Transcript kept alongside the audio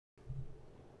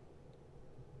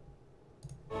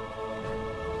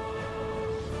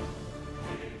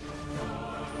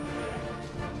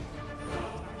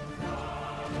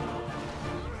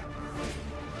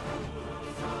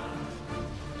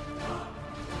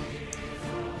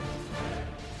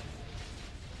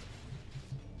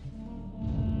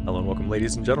welcome,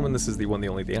 ladies and gentlemen. This is the one, the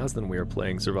only, the Azothan. We are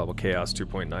playing Survival Chaos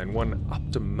 2.91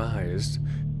 Optimized.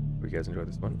 Hope you guys enjoyed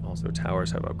this one. Also, towers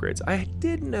have upgrades. I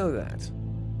did know that.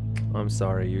 I'm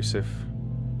sorry, Yusuf.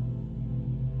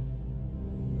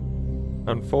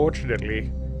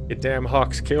 Unfortunately, your damn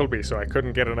hawks killed me, so I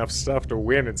couldn't get enough stuff to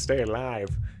win and stay alive.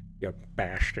 You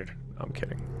bastard. I'm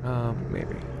kidding.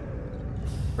 Maybe.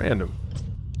 Random.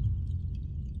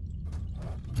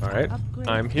 Alright,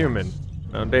 I'm human.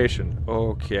 Foundation.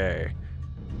 Okay.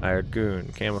 Hired goon.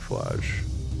 Camouflage.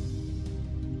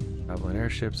 Goblin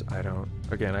airships. I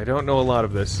don't know a lot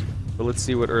of this, but let's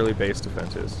see what early base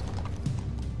defense is.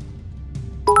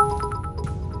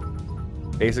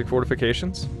 Basic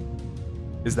fortifications?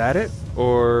 Is that it?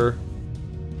 Or...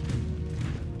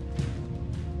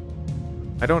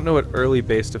 I don't know what early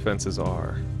base defenses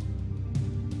are.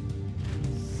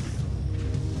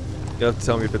 You'll have to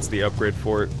tell me if it's the upgrade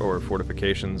fort or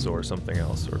fortifications or something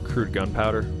else. Or crude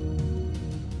gunpowder.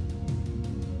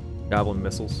 Goblin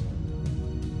missiles.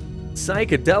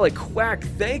 Psychedelic Quack,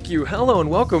 thank you. Hello and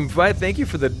welcome. Thank you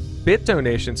for the bit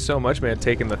donation so much, man.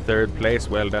 Taking the 3rd place.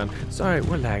 Well done. Sorry,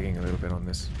 we're lagging a little bit on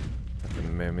this at the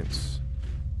moment.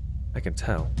 I can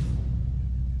tell.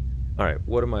 Alright,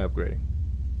 what am I upgrading?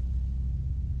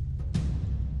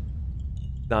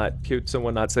 Could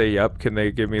someone not say yep? Can they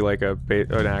give me like an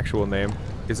actual name?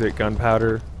 Is it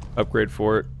gunpowder, upgrade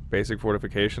fort, basic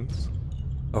fortifications?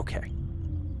 Okay.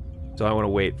 So I want to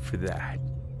wait for that.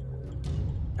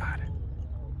 Got it.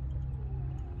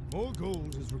 More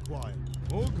gold is required.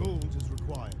 More gold is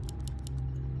required.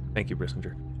 Thank you,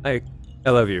 Brissinger. I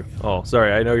love you. Oh,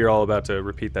 sorry. I know you're all about to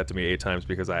repeat that to me 8 times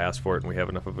because I asked for it and we have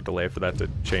enough of a delay for that to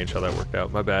change how that worked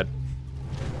out. My bad.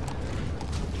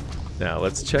 Now,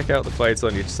 let's check out the fights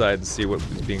on each side and see what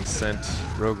is being sent.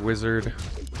 Rogue Wizard,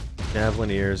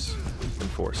 Javelineers,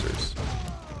 Enforcers.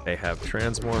 They have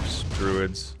Transmorphs,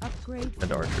 Druids,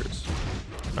 and Archers.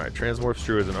 Alright, Transmorphs,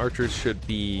 Druids, and Archers should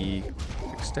be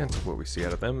the extent of what we see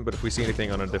out of them, but if we see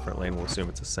anything on a different lane, we'll assume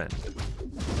it's a send.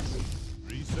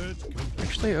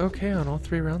 Actually, okay on all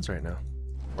 3 rounds right now.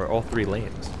 Or all 3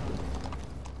 lanes.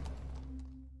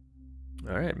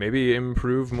 Alright, maybe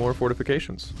improve more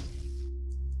fortifications.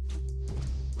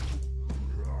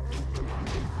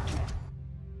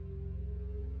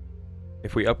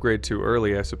 If we upgrade too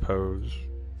early, I suppose.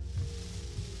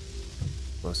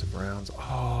 Explosive rounds.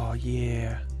 Oh,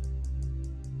 yeah.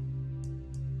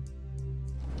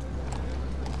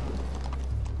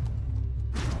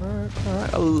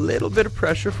 Alright. A little bit of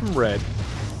pressure from red.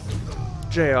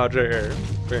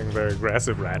 JRJR being very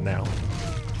aggressive right now.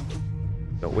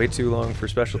 Don't wait too long for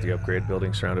specialty upgrade.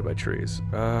 Building surrounded by trees.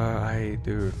 I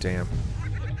do. Damn.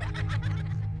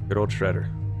 Good old Shredder.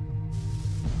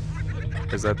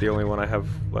 Is that the only one I have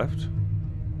left?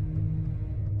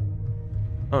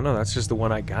 Oh no, that's just the one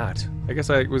I got. I guess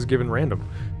I was given random.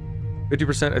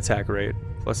 50% attack rate,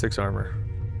 plus 6 armor.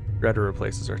 Shredder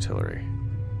replaces artillery.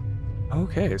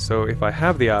 Okay, so if I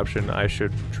have the option, I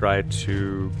should try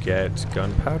to get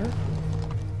gunpowder?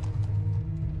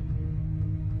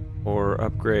 Or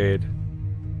upgrade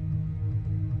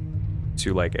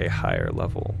to like a higher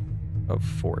level of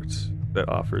fort that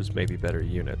offers maybe better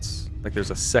units. Like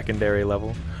there's a secondary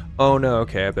level. Oh no,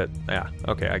 okay, I bet, yeah,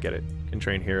 okay, I get it. Can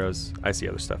train heroes. I see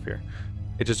other stuff here.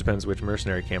 It just depends which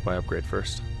mercenary camp I upgrade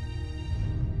first.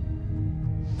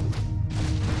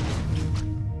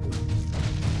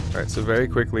 Alright, so very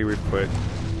quickly we put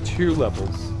 2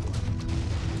 levels.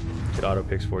 It auto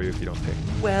picks for you if you don't pick.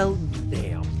 Well,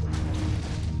 damn.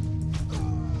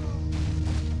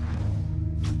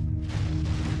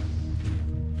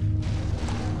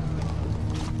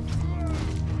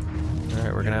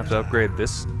 Alright, we're gonna have to upgrade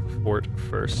this fort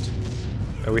first.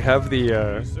 We have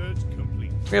the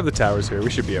towers here. We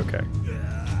should be okay.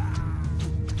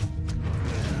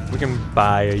 We can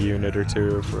buy a unit or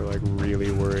 2 if we're like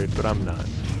really worried, but I'm not.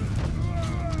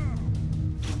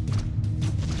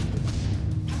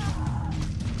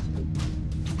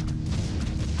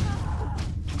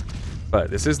 But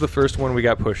this is the first one we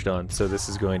got pushed on, so this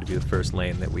is going to be the first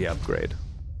lane that we upgrade.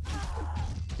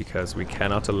 Because we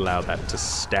cannot allow that to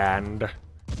stand.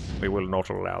 We will not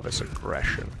allow this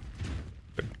aggression.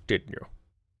 Continue.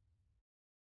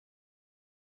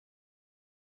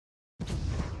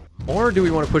 Or do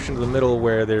we want to push into the middle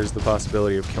where there's the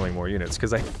possibility of killing more units?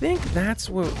 Because I think that's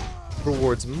what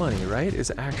rewards money, right?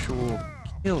 Is actual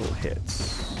kill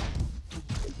hits.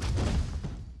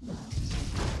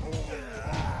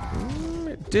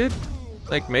 It did,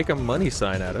 like, make a money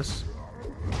sign at us.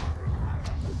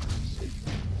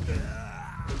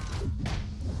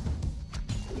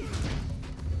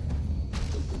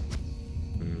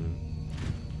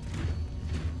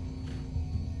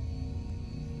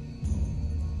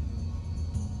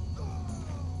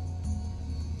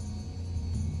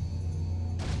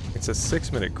 It's a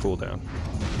 6-minute cooldown.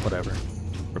 Whatever.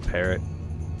 Repair it.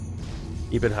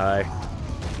 Keep it high.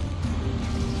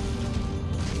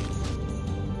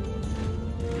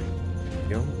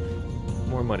 You know,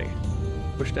 more money.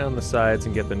 Push down the sides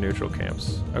and get the neutral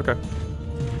camps. Okay.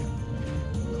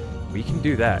 We can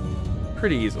do that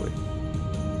pretty easily.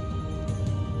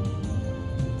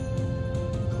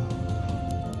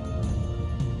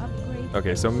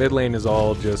 Okay, so mid lane is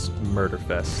all just murder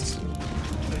fests.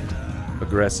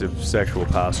 Aggressive sexual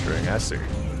posturing, I see.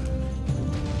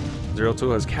 Zero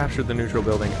Tool has captured the neutral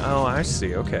building. Oh, I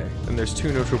see, okay. And there's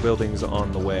 2 neutral buildings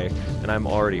on the way, and I'm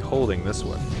already holding this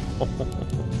one.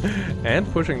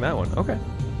 And pushing that one, okay.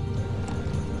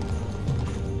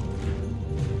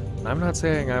 I'm not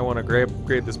saying I want to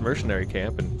grade this mercenary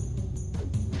camp and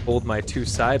hold my 2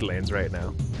 side lanes right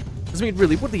now. Because, I mean,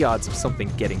 really, what are the odds of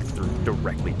something getting through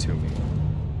directly to me?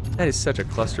 That is such a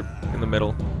cluster in the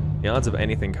middle. The odds of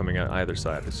anything coming out either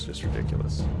side is just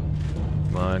ridiculous.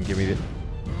 Come on, give me the...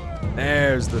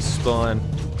 There's the spawn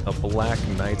of Black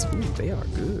Knights. Ooh, they are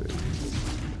good.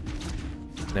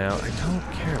 Now, I don't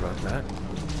care about that.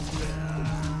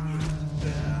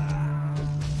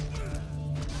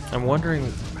 I'm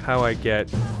wondering how I get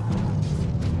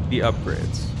the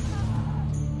upgrades.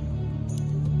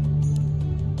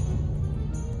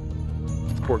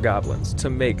 For goblins, to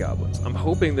make goblins. I'm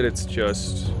hoping that it's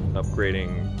just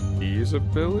upgrading these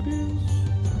abilities.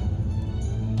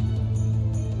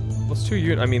 Plus 2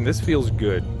 units. I mean, this feels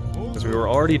good because we were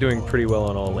already doing pretty well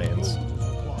on all lanes.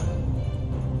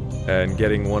 And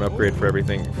getting 1 upgrade for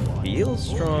everything feels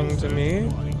strong to me.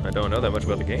 I don't know that much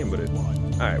about the game, but it...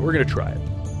 Alright, we're gonna try it.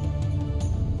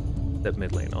 That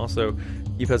mid lane. Also,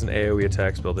 Keep has an AoE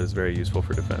attack spell that is very useful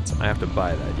for defense. I have to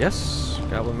buy that. Yes,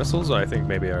 Goblin missiles? I think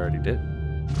maybe I already did.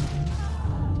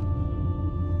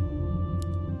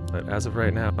 But as of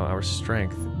right now, our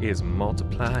strength is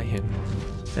multiplying.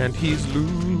 And he's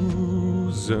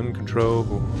losing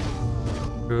control.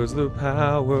 Cause the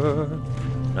power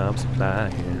I'm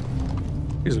supplying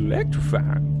is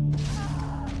electrifying.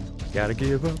 Gotta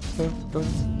give up,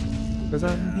 cause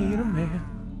I need a man.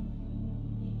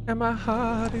 And my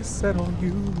heart is set on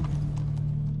you.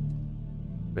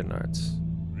 Bernards.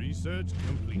 Research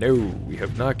complete. No, we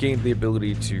have not gained the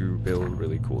ability to build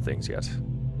really cool things yet.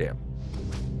 Damn.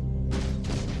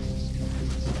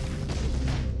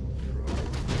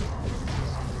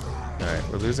 Alright,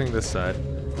 we're losing this side.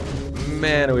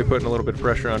 Man, are we putting a little bit of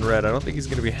pressure on red. I don't think he's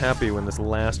going to be happy when this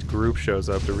last group shows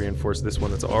up to reinforce this one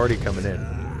that's already coming in.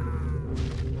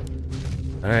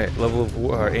 Alright, level of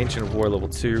war, Ancient of War level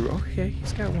 2. Okay,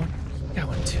 he's got one. He got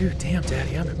one too. Damn,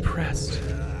 Daddy, I'm impressed.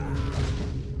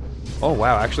 Oh,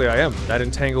 wow, actually I am. That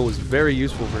entangle was very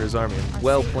useful for his army.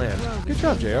 Well planned. Good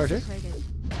job, JRJ.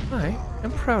 I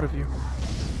am proud of you.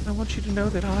 I want you to know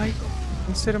that I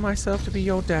consider myself to be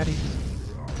your daddy.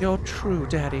 Your true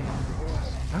daddy.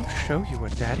 I'll show you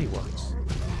what Daddy wants.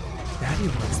 Daddy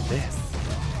wants this.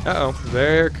 Uh-oh,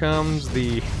 there comes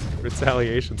the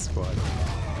retaliation squad.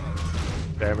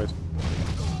 Damn it.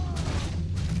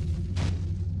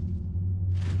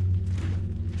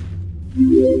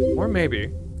 Or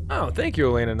maybe. Oh, thank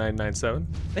you, Elena997.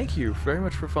 Thank you very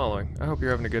much for following. I hope you're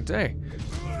having a good day.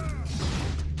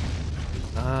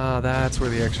 Ah, that's where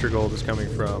the extra gold is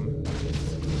coming from.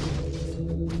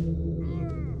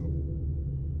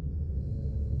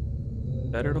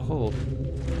 Better to hold.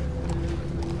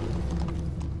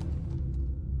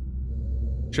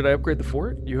 Should I upgrade the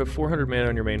fort? You have 400 mana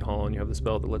on your main hall, and you have the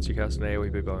spell that lets you cast an AoE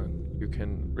big bone. You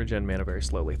can regen mana very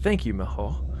slowly. Thank you,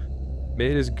 Mahal.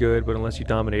 Mid is good, but unless you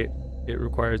dominate, it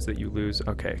requires that you lose.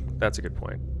 Okay, that's a good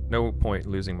point. No point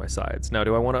losing my sides. Now,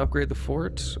 do I want to upgrade the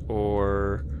fort,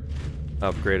 or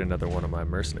upgrade another one of my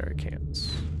mercenary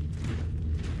camps?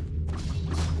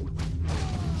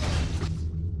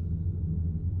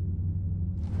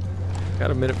 Got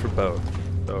a minute for both,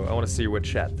 so I want to see what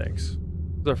chat thinks.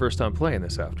 It's our first time playing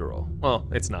this after all. Well,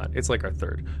 it's not. It's like our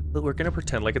third. But we're gonna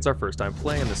pretend like it's our first time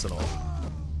playing this and all.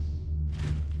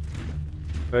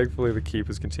 Thankfully, the keep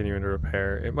is continuing to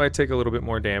repair. It might take a little bit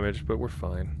more damage, but we're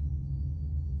fine.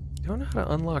 Don't know how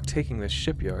to unlock taking this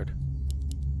shipyard.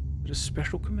 Is it a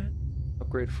special command?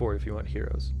 Upgrade 4 if you want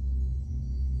heroes.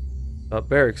 Top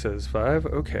barracks says 5.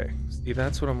 Okay. See,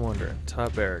 that's what I'm wondering.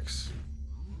 Top barracks.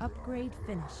 Upgrade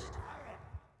finished.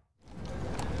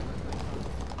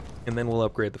 And then we'll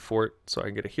upgrade the fort so I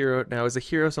can get a hero. Now, is a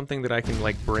hero something that I can,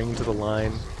 like, bring to the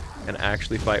line and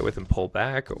actually fight with and pull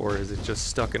back? Or is it just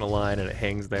stuck in a line and it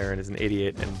hangs there and is an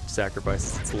idiot and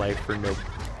sacrifices its life for no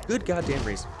good goddamn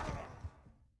reason?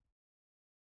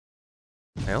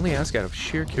 I only ask out of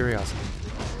sheer curiosity.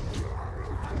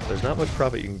 There's not much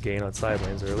profit you can gain on side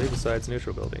lanes early besides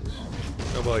neutral buildings.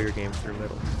 Snowball your game through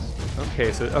middle.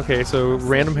 Okay, so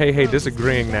random hey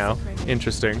disagreeing now.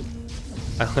 Interesting.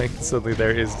 I like suddenly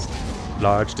there is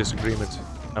large disagreement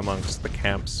amongst the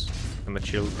camps and the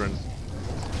children.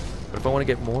 But if I want to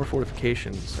get more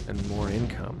fortifications and more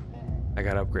income, I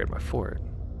gotta upgrade my fort.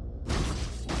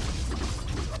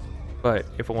 But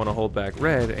if I want to hold back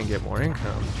red and get more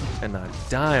income and not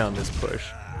die on this push,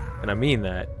 and I mean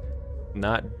that,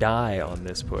 not die on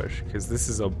this push, because this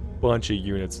is a bunch of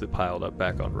units that piled up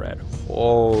back on red.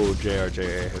 Oh,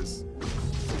 JRJA has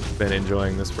been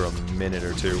enjoying this for a minute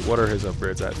or two. What are his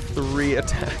upgrades at? 3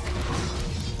 attack.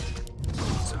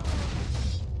 So.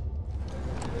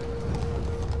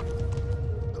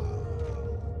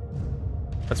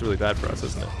 That's really bad for us,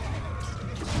 isn't it?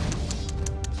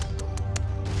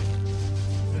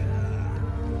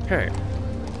 Okay.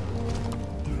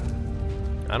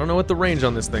 I don't know what the range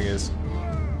on this thing is.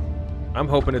 I'm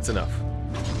hoping it's enough.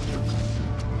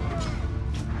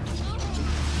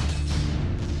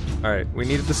 Alright, we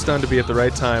needed the stun to be at the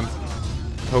right time.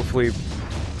 Hopefully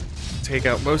take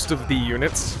out most of the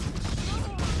units.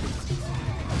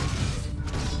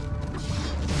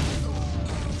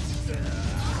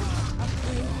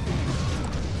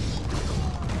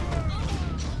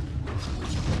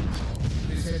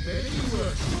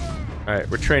 Alright,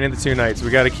 we're training the 2 knights.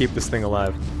 We gotta keep this thing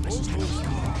alive.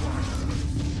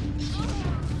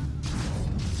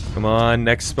 Come on,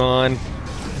 next spawn.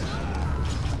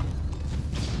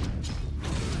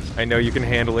 I know you can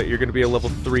handle it. You're gonna be a level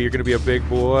 3. You're gonna be a big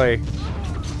boy.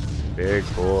 Big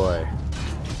boy.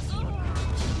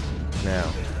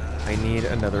 Now, I need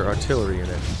another artillery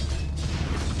unit.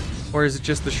 Or is it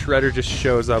just the shredder just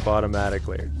shows up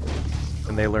automatically?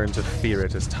 And they learn to fear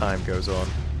it as time goes on.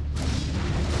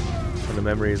 And the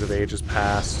memories of ages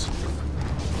past.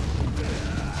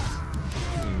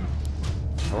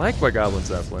 I like my Goblin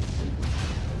Zeppelin.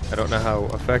 I don't know how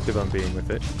effective I'm being with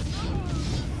it.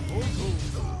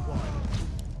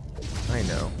 I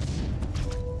know.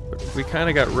 But we kind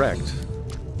of got wrecked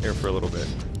here for a little bit.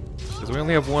 Because we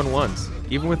only have 1/1s.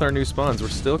 Even with our new spawns, we're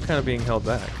still kind of being held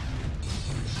back.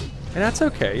 And that's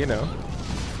okay, you know.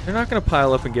 They're not going to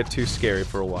pile up and get too scary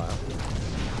for a while.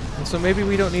 And so maybe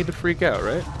we don't need to freak out,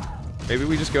 right? Maybe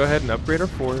we just go ahead and upgrade our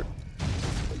fort,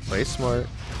 play smart,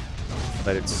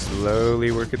 let it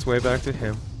slowly work its way back to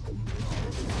him.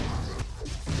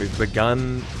 We've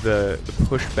begun the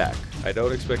pushback. I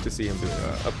don't expect to see him do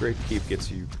it. Upgrade keep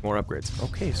gets you more upgrades.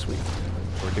 Okay, sweet.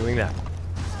 We're doing that.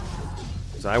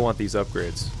 Because I want these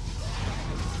upgrades.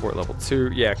 Fort level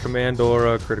 2. Yeah, command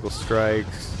aura, critical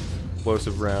strikes,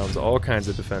 explosive rounds, all kinds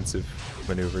of defensive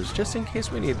maneuvers, just in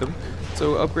case we need them.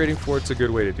 So upgrading fort's a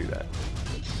good way to do that.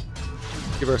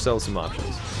 Give ourselves some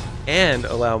options. And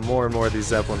allow more and more of these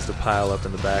Zeppelins to pile up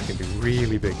in the back and do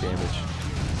really big damage.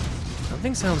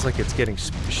 Something sounds like it's getting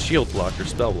shield blocked or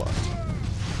spell blocked.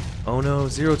 Oh no,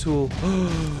 Zero Tool.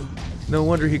 No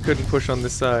wonder he couldn't push on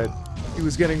this side. He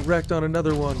was getting wrecked on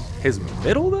another one. His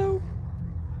middle, though?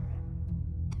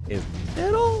 His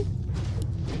middle?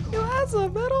 He has a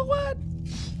middle one?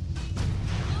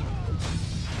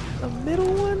 A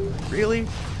middle one? Really?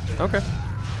 Okay.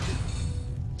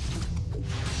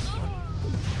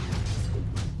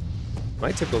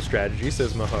 My typical strategy,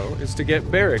 says Maho, is to get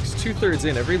barracks 2/3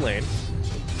 in every lane,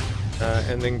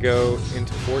 and then go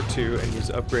into Fort 2 and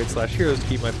use upgrade/heroes to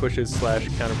keep my pushes /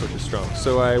 counter pushes strong.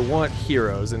 So I want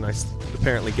heroes, and I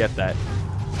apparently get that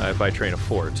if I train a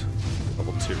fort,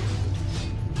 level 2.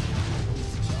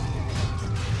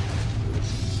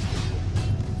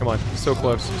 Come on, so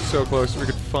close, so close. We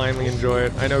could finally enjoy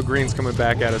it. I know Green's coming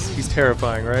back at us. He's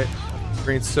terrifying, right?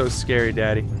 Green's so scary,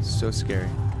 Daddy. So scary.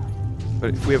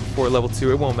 But if we have a fort level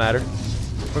 2, it won't matter.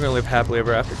 We're gonna live happily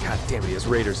ever after. God damn it, he has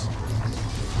raiders.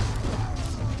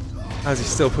 How's he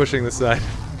still pushing this side?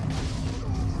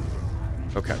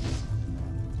 Okay.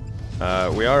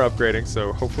 We are upgrading,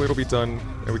 so hopefully it'll be done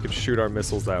and we can shoot our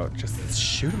missiles out. Just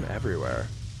shoot them everywhere.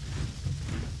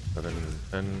 7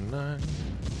 and 9.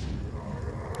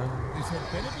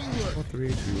 4, 3,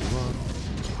 2, 1.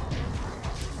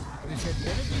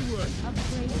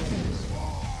 Upgrade finished.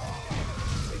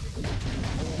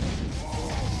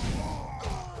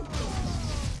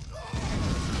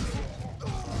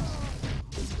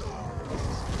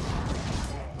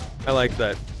 I like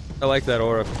that. I like that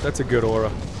aura. That's a good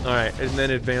aura. Alright, and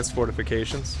then advanced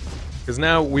fortifications. Because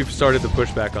now we've started the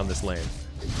pushback on this lane.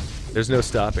 There's no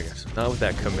stopping it. Not with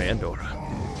that command aura.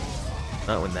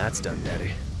 Not when that's done,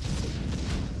 Daddy.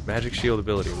 Magic shield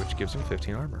ability, which gives him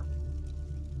 15 armor.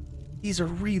 These are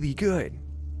really good.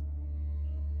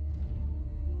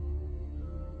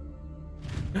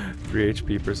 3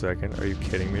 HP per second. Are you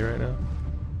kidding me right now?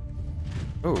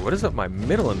 Oh, what is up my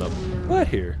middle and the butt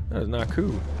here? That is not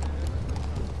cool.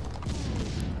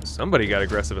 Somebody got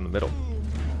aggressive in the middle.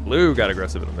 Blue got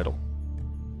aggressive in the middle.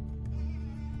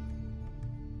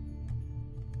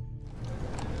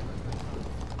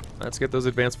 Let's get those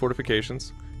advanced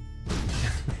fortifications.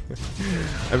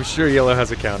 I'm sure yellow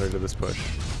has a counter to this push.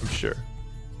 I'm sure.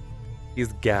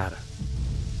 He's gotta.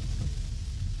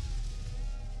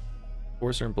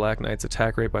 Forcer and Black Knight's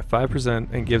attack rate by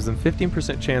 5% and gives them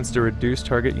 15% chance to reduce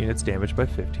target units' damage by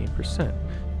 15%.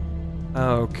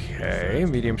 Okay,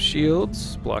 medium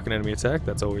shields, block an enemy attack,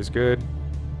 that's always good.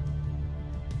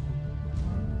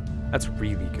 That's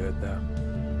really good though.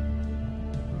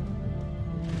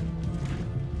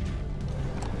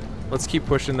 Let's keep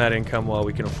pushing that income while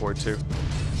we can afford to.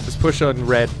 Just push on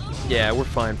red. Yeah, we're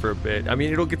fine for a bit. I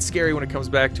mean, it'll get scary when it comes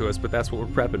back to us, but that's what we're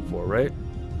prepping for, right?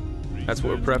 That's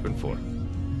what we're prepping for.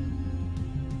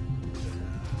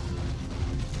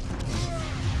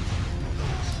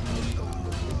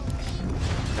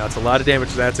 Now it's a lot of damage.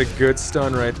 That's a good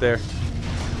stun right there.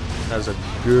 That was a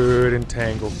good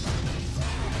entangle.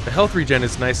 The health regen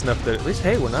is nice enough that at least,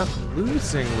 hey, we're not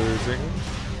losing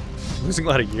a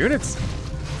lot of units.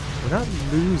 We're not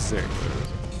losing.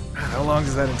 How long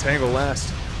does that entangle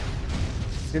last?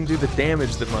 Didn't do the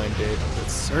damage that mine did. It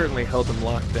certainly held them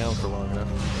locked down for long enough.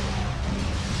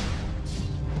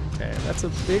 And that's a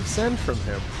big send from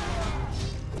him.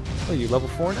 Oh, you level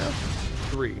 4 now?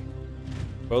 3.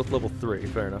 Both level 3,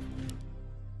 fair enough.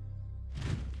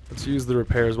 Let's use the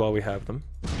repairs while we have them.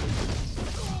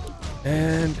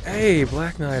 And, hey,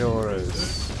 Black Knight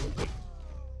auras.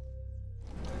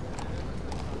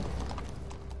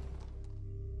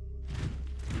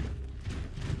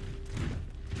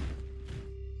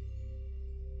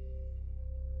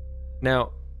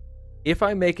 Now, if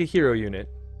I make a hero unit,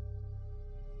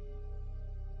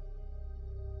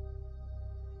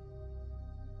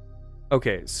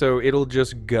 okay, so it'll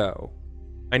just go.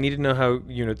 I need to know how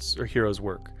units or heroes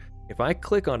work. If I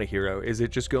click on a hero, is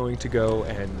it just going to go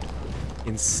and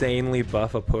insanely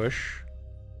buff a push?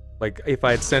 Like, if I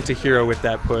had sent a hero with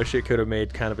that push, it could have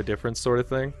made kind of a difference sort of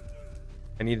thing?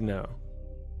 I need to know.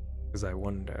 Because I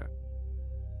wonder.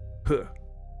 Huh.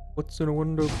 What's in a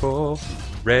window for?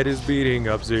 Red is beating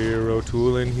up Zero,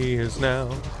 tooling he is now.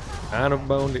 Out of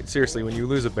bone. Seriously, when you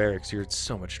lose a barracks, you're in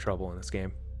so much trouble in this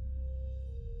game.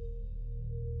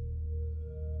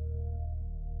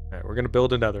 Alright, we're gonna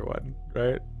build another one,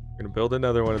 right? We're gonna build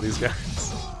another one of these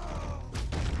guys.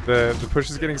 The push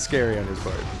is getting scary on his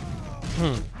part.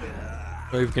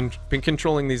 We've been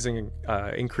controlling these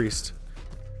increased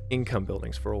income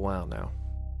buildings for a while now.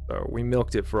 So we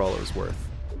milked it for all it was worth.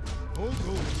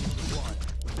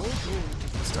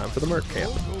 It's time for the Merc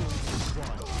camp.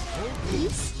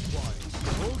 Please?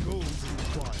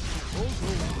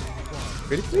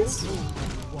 Pretty please?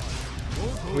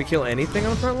 Can we kill anything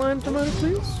on the front line for money,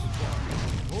 please?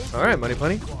 Alright, Money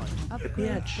Punny. Hit the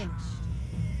edge.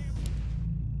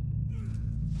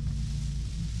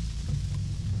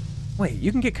 Wait,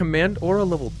 you can get Command Aura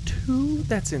level 2?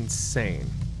 That's insane.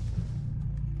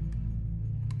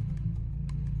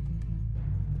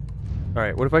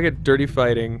 Alright, what if I get Dirty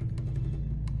Fighting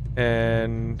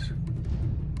and...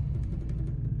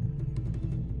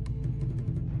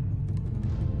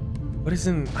 What is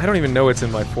in... I don't even know what's in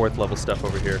my 4th level stuff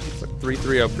over here. But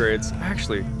 3/3 upgrades.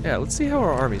 Actually, yeah, let's see how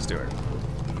our army's doing.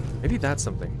 Maybe that's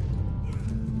something.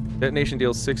 Detonation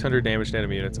deals 600 damage to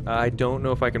enemy units. I don't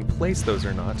know if I can place those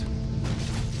or not.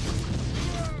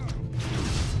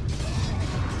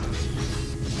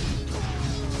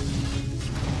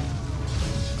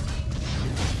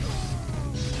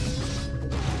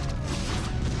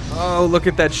 Oh, look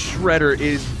at that shredder. It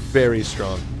is very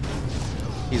strong.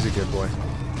 He's a good boy.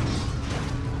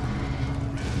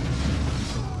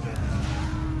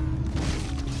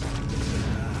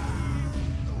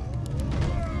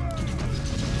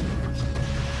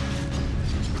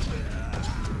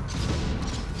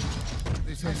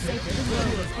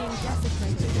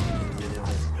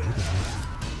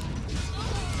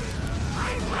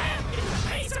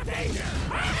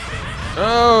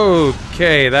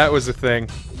 Okay, that was a thing.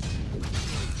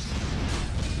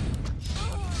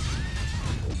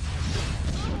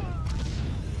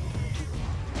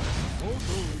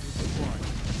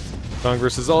 Strong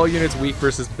versus all units, weak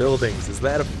versus buildings. Is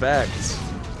that a fact?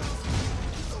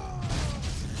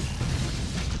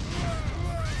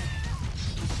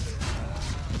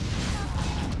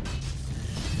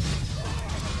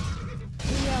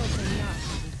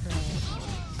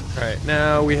 Alright,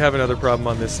 now we have another problem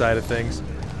on this side of things.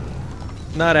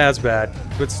 Not as bad,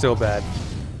 but still bad.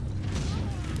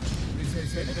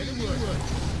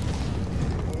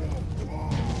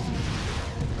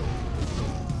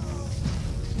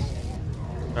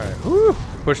 Alright, whew!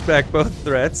 Pushed back both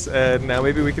threats, and now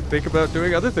maybe we can think about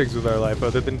doing other things with our life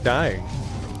other than dying.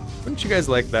 Wouldn't you guys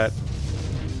like that?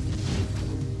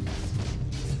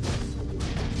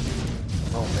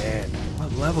 Oh man,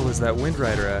 what level is that Wind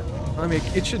Rider at? I mean,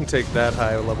 it shouldn't take that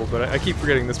high a level, but I keep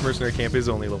forgetting this mercenary camp is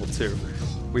only level 2.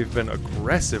 We've been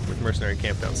aggressive with mercenary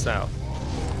camp down south.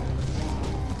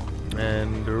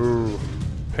 And, ooh,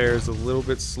 Pear's a little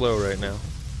bit slow right now.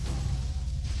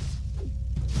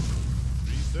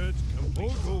 Research and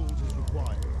more gold is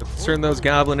required. Let's turn those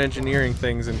goblin engineering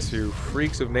things into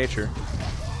freaks of nature.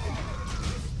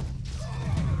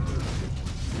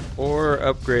 Or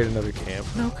upgrade another camp.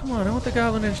 No, come on, I want the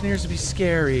goblin engineers to be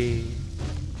scary.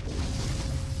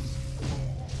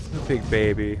 A big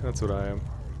baby, that's what I am.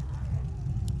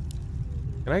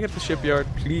 Can I get the shipyard,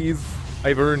 please?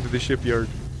 I've earned the shipyard.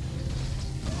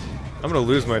 I'm gonna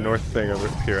lose my north thing over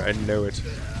here, I know it.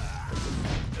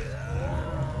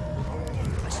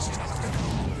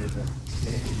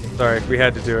 Sorry, we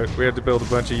had to do it. We had to build a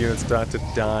bunch of units not to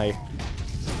die.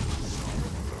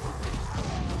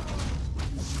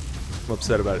 I'm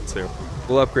upset about it too.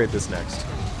 We'll upgrade this next.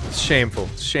 It's shameful.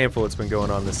 It's shameful it's been going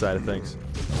on this side of things.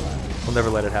 We'll never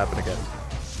let it happen again.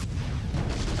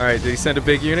 Alright, did he send a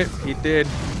big unit? He did.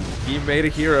 He made a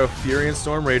hero, Fury and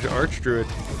Stormrage Archdruid.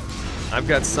 I've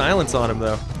got silence on him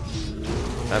though.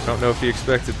 I don't know if he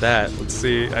expected that. Let's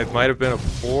see, it might have been a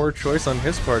poor choice on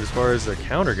his part as far as the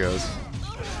counter goes.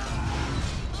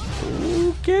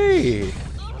 Okay.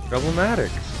 Troublematic.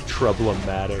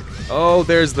 Troublematic. Oh,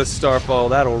 there's the Starfall.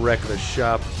 That'll wreck the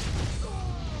shop.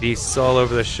 Beasts all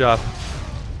over the shop.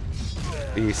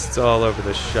 Beasts all over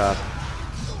the shop.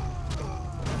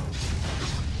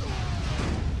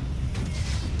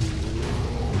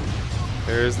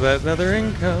 There's that nether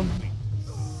income.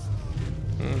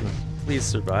 Please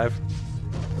survive.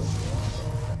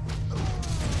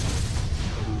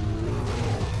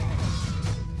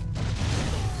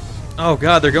 Oh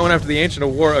god, they're going after the Ancient of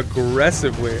War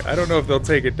aggressively. I don't know if they'll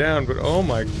take it down, but oh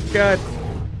my god.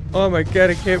 Oh my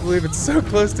god, I can't believe it's so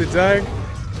close to dying.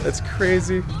 That's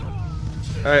crazy.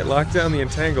 Alright, lock down the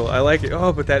Entangle. I like it.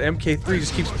 Oh, but that MK3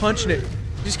 just keeps punching it.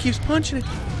 Just keeps punching it.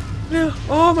 No.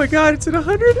 Oh my god, it's at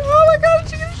 100. Oh my god,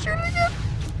 she's gonna shoot it again.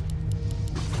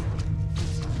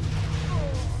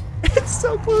 It's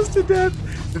so close to death.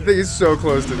 The thing is so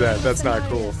close to death. That's not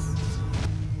cool.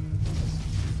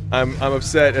 I'm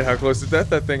upset at how close to death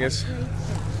that thing is.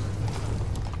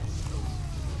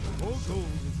 More gold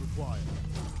is required.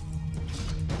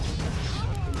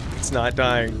 It's not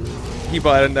dying. He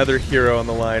bought another hero on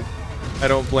the line. I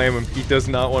don't blame him. He does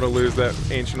not want to lose that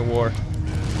Ancient War.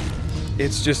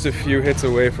 It's just a few hits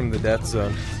away from the death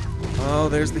zone. Oh,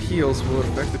 there's the heals. Will it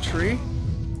affect the tree?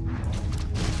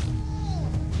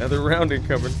 Another round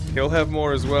incoming. He'll have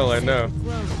more as well, I know.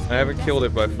 I haven't killed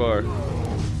it by far.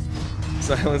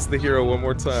 Silence the hero one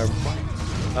more time.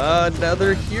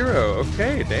 Another hero.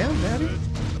 Okay, damn, daddy.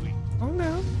 Oh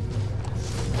no.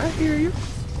 I hear you.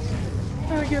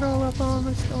 Gotta get all up on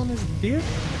this dick.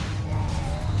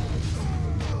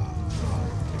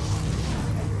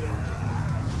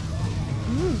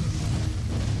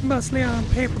 Mostly on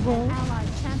paperboard. Allied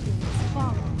champions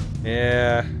follow.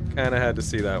 Yeah, kinda had to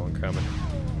see that one coming.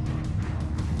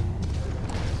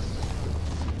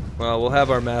 Well, we'll have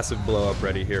our massive blow up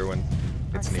ready here when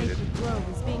it's Our needed. sacred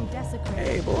grove is being desecrated.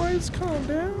 Hey boys, calm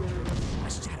down.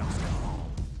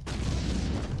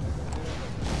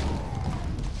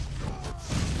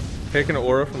 Take an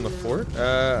aura from the fort?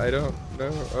 I don't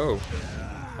know. Oh,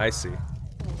 I see.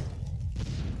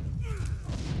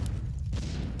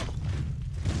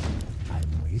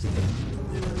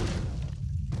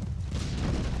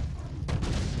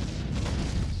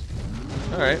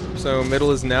 Alright, so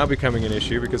middle is now becoming an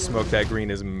issue because Smoke That Green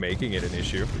is making it an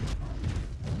issue.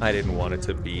 I didn't want it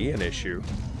to be an issue.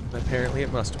 Apparently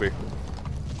it must be.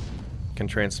 Can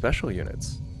train special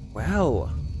units.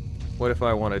 Well, what if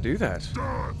I want to do that?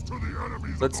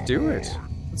 Let's do it.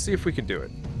 Let's see if we can do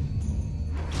it.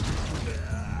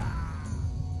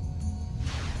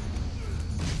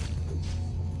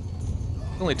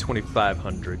 Only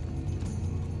 2,500.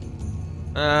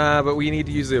 But we need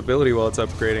to use the ability while it's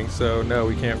upgrading, so no,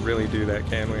 we can't really do that,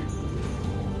 can we?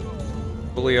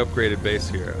 Fully upgraded base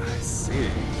here. I see.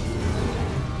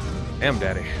 Damn,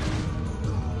 daddy.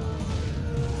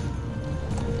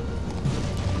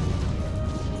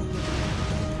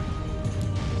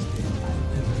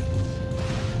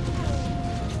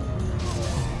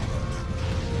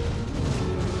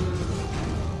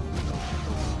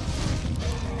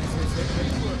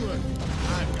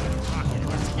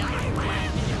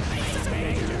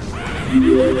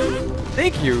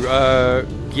 thank you.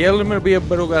 Guillermo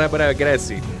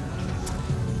Gracie.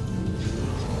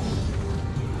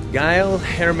 Gael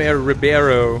Hermer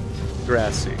Ribeiro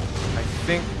Gracie. I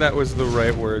think that was the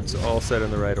right words, all said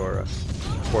in the right order.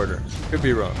 Could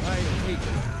be wrong.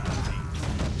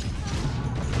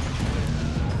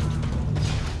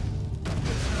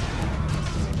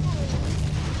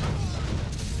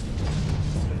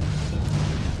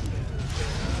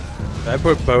 I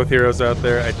put both heroes out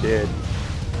there. I did.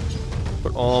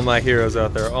 Put all my heroes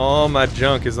out there. All my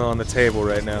junk is on the table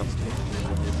right now.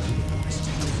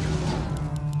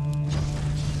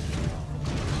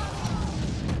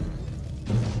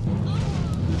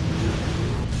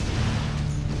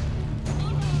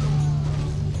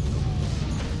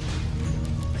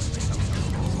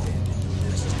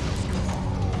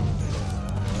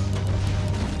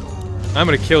 I'm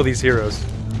gonna kill these heroes.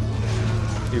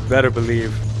 You better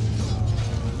believe.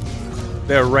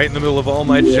 They're right in the middle of all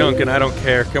my junk and I don't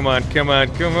care. Come on, come on,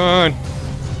 come on.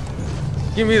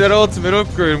 Give me that ultimate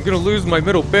upgrade. I'm gonna lose my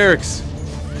middle barracks.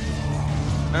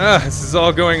 Ah, this is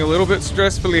all going a little bit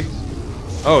stressfully.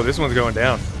 Oh, this one's going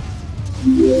down.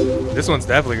 This one's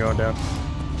definitely going down.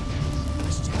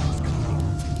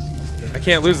 I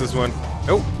can't lose this one.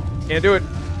 Nope, can't do it.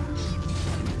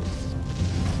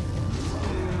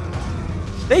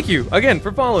 Thank you, again,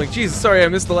 for following. Jesus, sorry I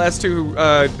missed the last two who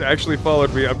actually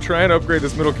followed me. I'm trying to upgrade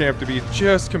this middle camp to be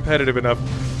just competitive enough.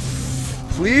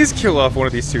 Please kill off one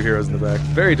of these two heroes in the back.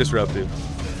 Very disruptive.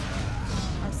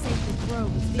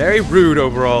 Very rude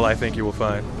overall, I think you will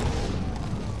find.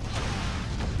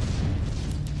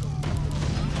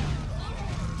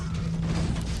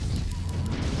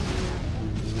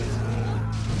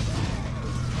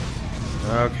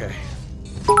 Okay.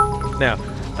 Now,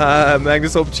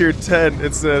 Magnus Hope cheered 10.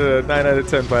 It's a 9 out of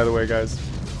 10, by the way, guys.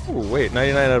 Oh, wait,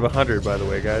 99 out of 100, by the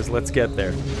way, guys. Let's get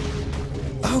there.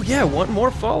 Oh, yeah, one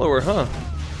more follower, huh?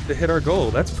 To hit our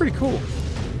goal. That's pretty cool.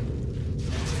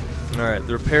 Alright,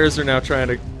 the repairs are now trying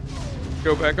to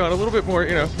go back on a little bit more,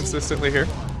 you know, consistently here.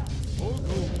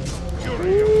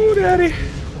 Ooh, daddy.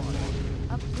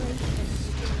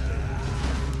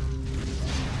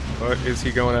 What, is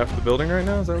he going after the building right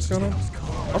now? Is that what's going on?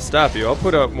 I'll stop you. I'll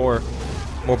put up more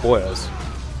boyas.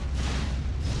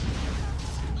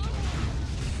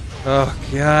 Oh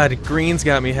god, green's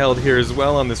got me held here as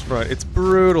well on this front. It's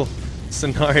brutal.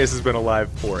 Cenarius has been alive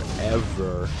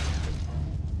forever.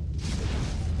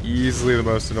 Easily the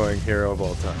most annoying hero of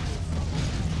all time.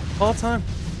 All time.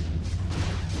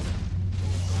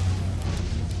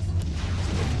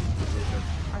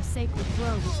 Our sacred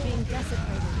grove is being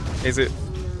desecrated. Is it?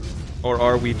 Or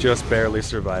are we just barely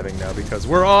surviving now because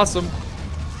we're awesome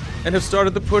and have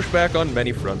started the pushback on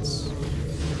many fronts?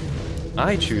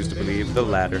 I choose to believe the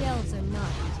latter.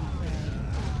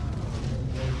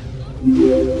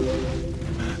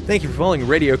 Thank you for following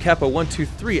Radio Kappa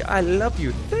 123. I love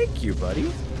you. Thank you,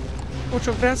 buddy.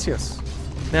 Muchas gracias.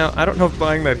 Now, I don't know if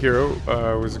buying that hero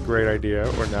was a great idea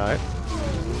or not.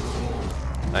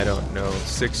 I don't know.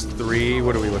 6-3.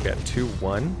 What do we look at?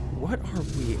 2-1. What are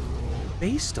we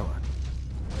based on?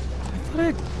 I thought I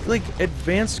had, like,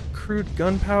 advanced crude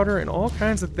gunpowder and all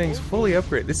kinds of things fully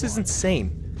upgraded. This is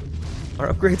insane. Our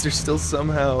upgrades are still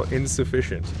somehow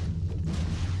insufficient.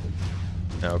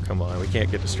 No, come on. We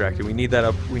can't get distracted. We need that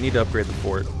up. We need to upgrade the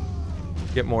fort.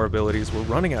 Get more abilities. We're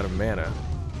running out of mana.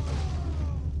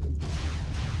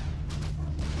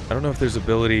 I don't know if there's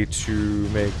ability to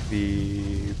make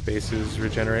the bases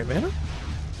regenerate mana.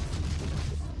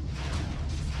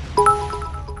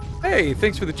 Hey,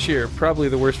 thanks for the cheer. Probably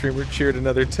the worst streamer cheered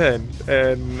another 10,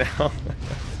 and now,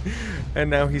 and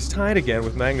now he's tied again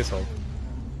with Magnus Hulk.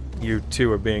 You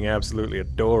two are being absolutely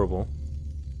adorable.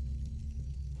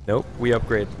 Nope, we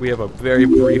upgrade. We have a very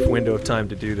brief window of time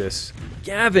to do this.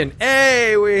 Gavin,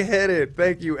 hey, we hit it!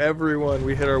 Thank you, everyone.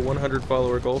 We hit our 100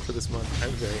 follower goal for this month. I'm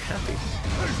very happy.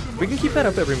 We can keep that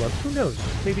up every month. Who knows?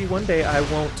 Maybe one day I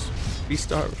won't be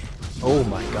starved. Oh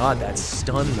my god, that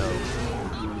stun though.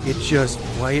 It just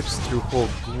wipes through whole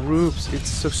groups. It's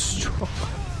so strong.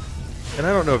 And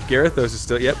I don't know if Garethos is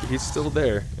still... Yep, he's still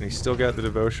there. And he's still got the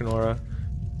devotion aura.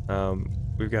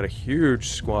 We've got a huge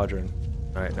squadron.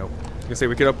 Alright, no. I was gonna say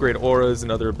we could upgrade auras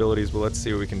and other abilities, but let's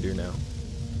see what we can do now.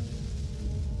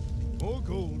 More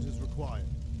gold is required.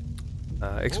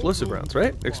 Explosive rounds,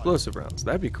 right? Explosive rounds.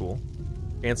 That'd be cool.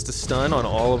 Chance to stun on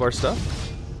all of our stuff.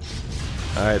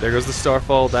 Alright, there goes the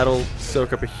Starfall. That'll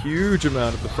soak up a huge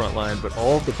amount of the front line, but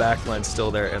all of the back line's still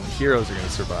there, and the heroes are going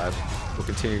to survive. Will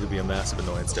continue to be a massive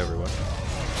annoyance to everyone.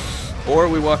 Or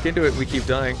we walk into it and we keep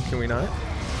dying. Can we not?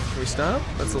 Can we stop?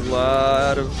 That's a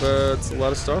lot of starfall. That's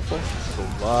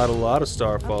a lot of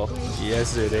starfall.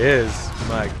 Yes, it is.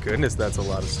 My goodness, that's a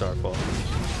lot of starfall.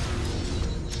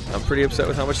 I'm pretty upset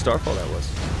with how much starfall that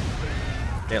was.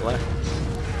 Can't lie.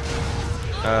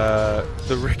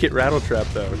 The Ricket Rattle Trap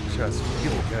though, just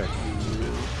really good.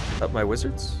 Up my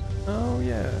wizards? Oh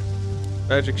yeah.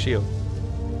 Magic shield.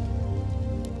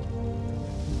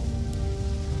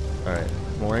 Alright,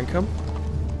 more income?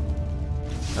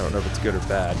 I don't know if it's good or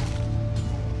bad.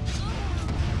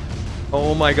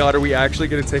 Oh my god, are we actually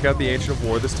gonna take out the Ancient of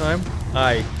War this time?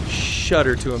 I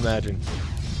shudder to imagine.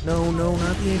 No, no,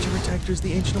 not the Ancient Protectors,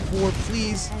 the Ancient of War,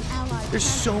 please. There's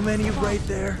so many right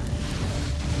there.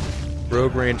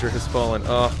 Rogue Ranger has fallen.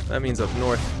 Oh, that means up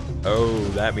north. Oh,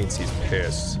 that means he's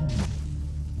pissed.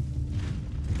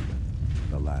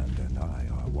 The land and I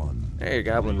are one. Hey,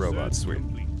 Goblin robots, sweet.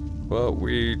 Well,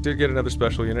 we did get another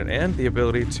special unit and the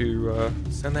ability to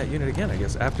send that unit again. I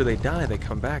guess after they die, they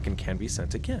come back and can be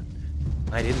sent again.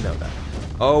 I didn't know that.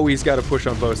 Oh, he's got to push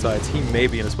on both sides. He may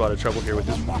be in a spot of trouble here with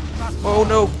his... Oh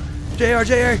no! JR!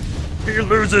 He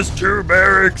loses 2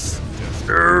 barracks!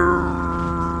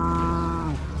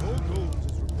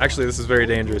 Actually, this is very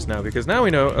dangerous now, because now we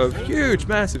know of huge,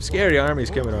 massive, scary armies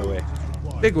coming our way.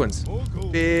 Big ones.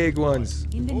 Big ones.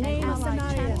 In the name of the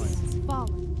champions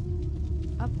fallen.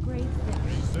 Upgrade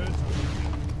this.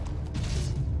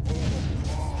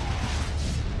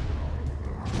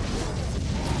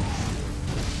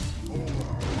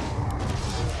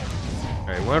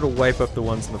 Alright, we wanted to wipe up the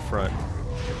ones in the front.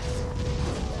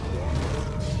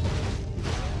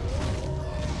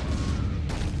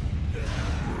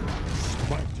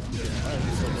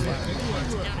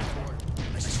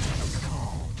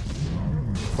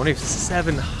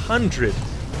 $2,700.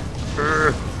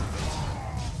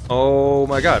 Oh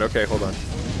my god. Okay, hold on.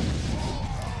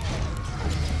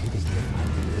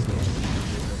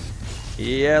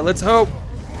 Yeah, let's hope.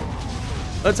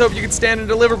 Let's hope you can stand and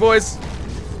deliver, boys.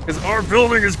 Because our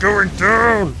building is going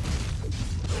down.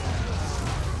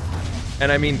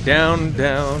 And I mean down,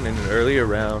 down in an earlier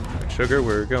round. Sugar,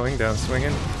 we're going down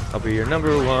swinging. I'll be your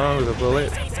number 1 with a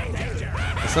bullet.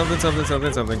 Something, something,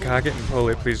 something, something. Cock it and pull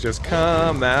it. Please just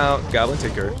come out. Goblin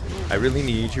Tinker, I really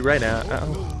need you right now.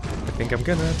 I think I'm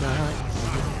gonna die.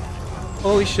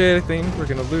 Holy shit, I think we're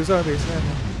gonna lose our base now.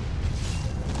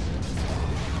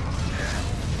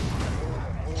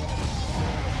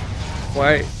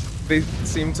 Why? They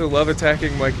seem to love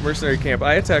attacking my mercenary camp.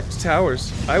 I attacked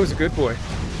towers. I was a good boy.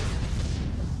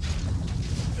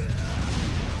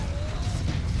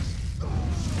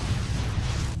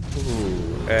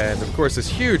 Ooh, and of course this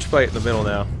huge fight in the middle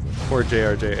now. Poor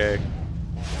JRJA.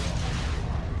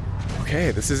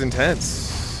 Okay, this is intense.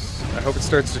 I hope it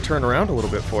starts to turn around a little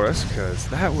bit for us, because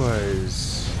that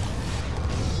was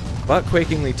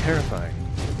butt-quakingly terrifying.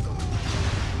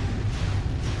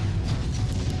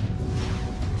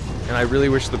 And I really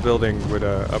wish the building would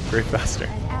upgrade faster.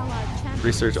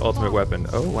 Research ultimate weapon.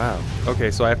 Oh, wow.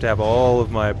 Okay, so I have to have all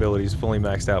of my abilities fully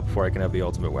maxed out before I can have the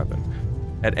ultimate weapon.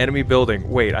 At enemy building.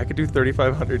 Wait, I could do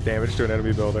 3,500 damage to an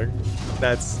enemy building.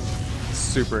 That's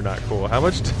super not cool. How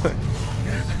much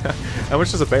how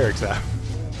much does a barracks have?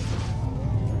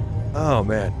 Oh,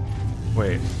 man.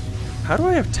 Wait. How do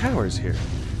I have towers here?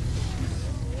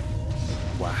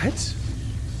 What?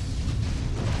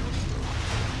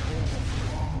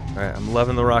 Alright, I'm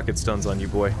loving the rocket stuns on you,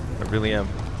 boy. I really am.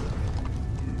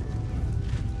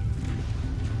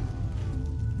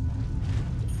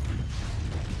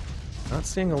 Not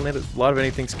seeing a lot of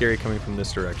anything scary coming from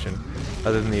this direction,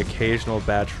 other than the occasional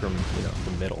batch from, you know,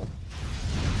 the middle.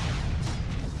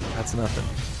 That's nothing.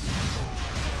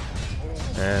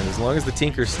 And as long as the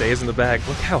Tinker stays in the bag,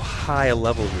 look how high a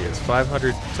level he is.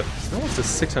 500 to almost a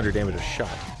 600 damage a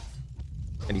shot.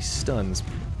 And he stuns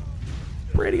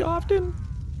pretty often.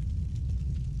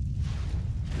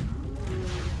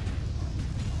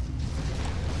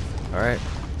 Alright,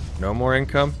 no more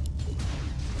income.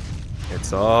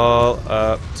 It's all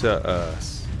up to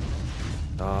us.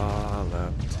 All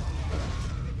up to us.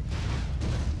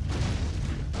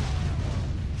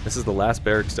 This is the last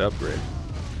barracks to upgrade.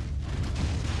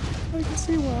 I can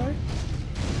see why.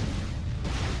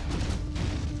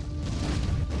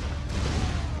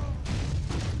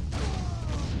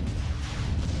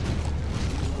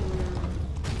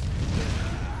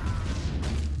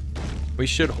 We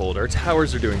should hold. Our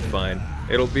towers are doing fine.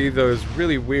 It'll be those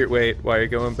really weird... Wait, why are you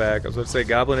going back? I was about to say,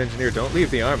 Goblin Engineer, don't leave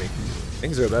the army.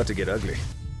 Things are about to get ugly.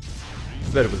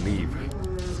 You better leave.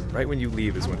 Right when you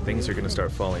leave is when things are going to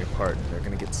start falling apart. They're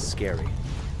going to get scary.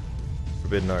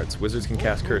 Forbidden Arts. Wizards can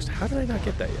cast Cursed. How did I not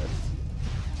get that yet?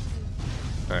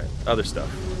 Alright, other stuff.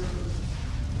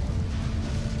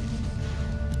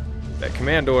 that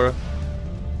Commandora.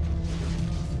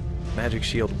 Magic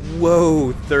shield.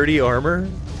 Whoa, 30 armor?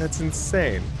 That's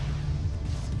insane.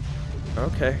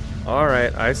 Okay.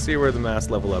 Alright, I see where the mass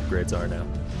level upgrades are now.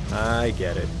 I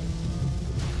get it.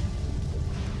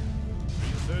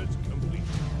 Research complete.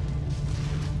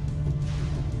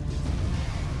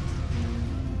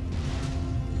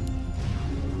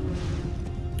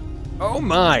 Oh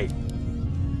my!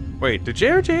 Wait, did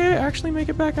JRJ actually make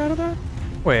it back out of that?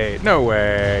 Wait, no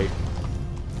way.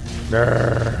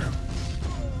 Grr.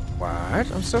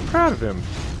 What? I'm so proud of him.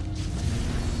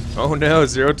 Oh no,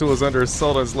 Zero Tool is under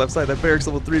assault on his left side. That barracks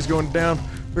level 3 is going down.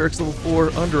 Barracks level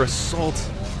 4 under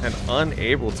assault and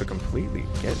unable to completely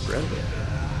get rid of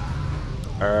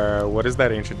it. What is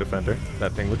that ancient defender?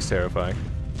 That thing looks terrifying.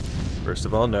 First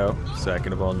of all, no.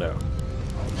 Second of all, no.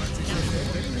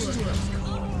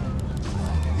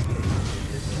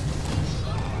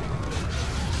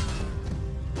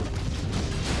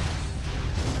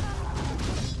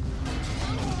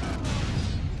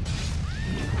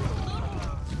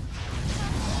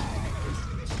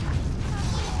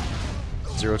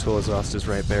 Zero Tool has lost his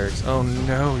right barracks. Oh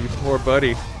no, you poor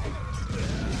buddy.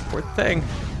 Poor thing.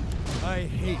 I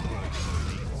hate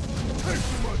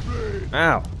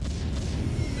Ow.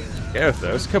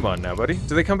 Garethos, come on now, buddy.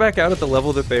 Do they come back out at the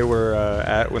level that they were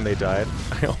at when they died?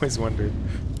 I always wondered.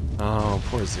 Oh,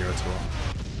 poor Zero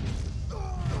Tool.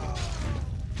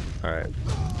 Alright.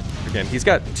 Again, he's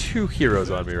got 2 heroes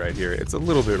on me right here. It's a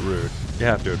little bit rude, you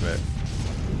have to admit.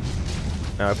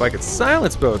 Now, if I could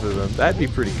silence both of them, that'd be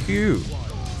pretty cool.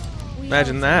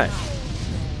 Imagine that.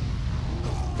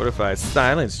 What if I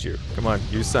silenced you? Come on,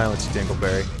 you silence, you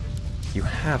Dingleberry. You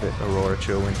have it, Aurora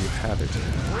Chillwind, you have it.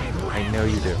 I know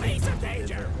you do.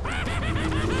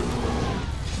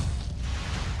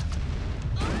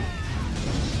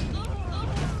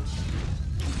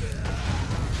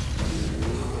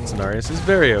 Cenarius is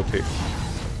very OP.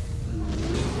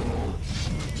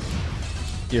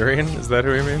 Urian, is that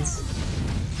who he means?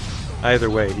 Either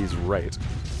way, he's right.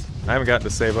 I haven't gotten to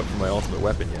save up for my ultimate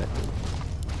weapon yet.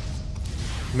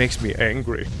 Makes me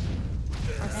angry.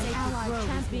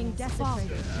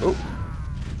 Oh.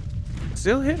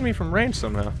 Still hitting me from range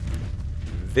somehow.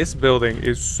 This building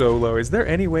is so low. Is there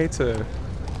any way to,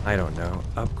 I don't know,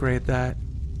 upgrade that?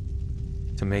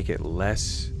 To make it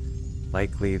less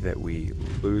likely that we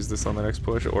lose this on the next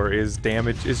push? Or is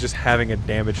just having a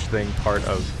damaged thing part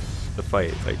of the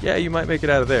fight? Like, yeah, you might make it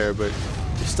out of there, but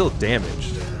you're still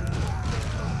damaged.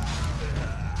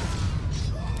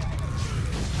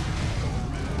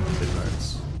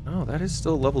 Oh, that is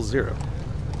still level 0.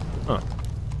 Huh.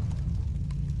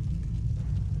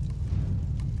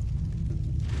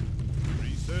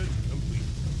 research complete.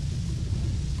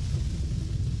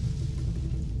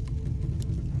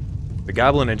 The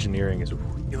Goblin engineering is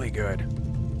really good.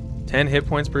 10 hit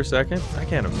points per second? I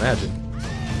can't imagine.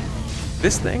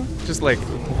 This thing, just like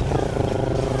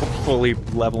fully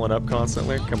leveling up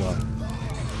constantly? Come on.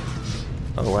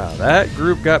 Oh wow, that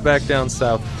group got back down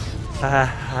south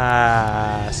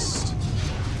fast.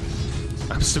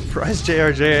 I'm surprised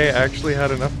JRJA actually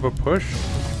had enough of a push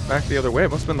back the other way. It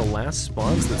must have been the last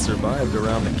spawns that survived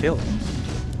around the kill.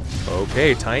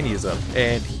 Okay, Tiny is up,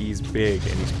 and he's big,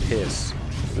 and he's pissed.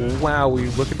 Wow, we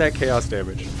look at that chaos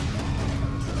damage.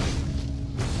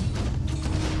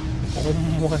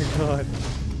 Oh my god.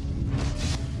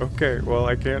 Okay, well,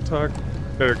 I can't talk.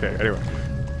 Okay, anyway.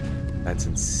 That's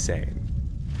insane.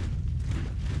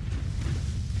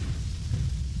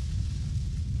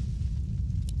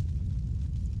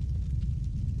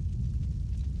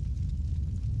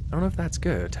 I don't know if that's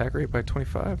good. Attack rate by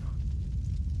 25.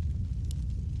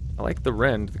 I like the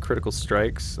Rend, the critical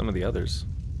strikes, some of the others.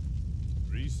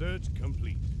 Research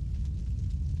complete.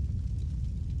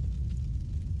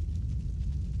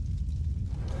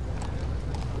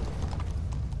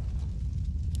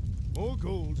 More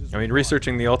gold is I mean,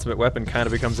 researching the ultimate weapon kind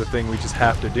of becomes a thing we just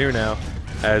have to do now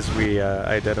as we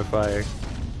identify.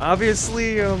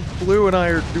 Obviously, Blue and I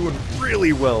are doing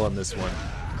really well on this one.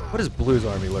 What does Blue's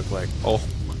army look like? Oh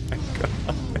my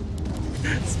god.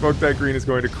 Smoke that green is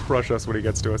going to crush us when he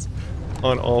gets to us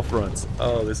on all fronts.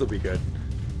 Oh, this will be good.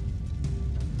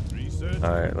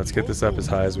 Alright, let's get this up as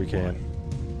high as we can.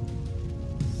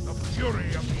 the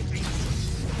fury of the beast.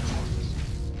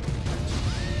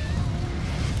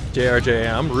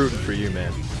 JRJ, I'm rooting for you,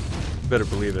 man. You better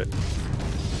believe it.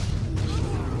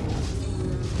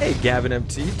 Hey, Gavin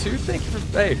MT2, thank you for...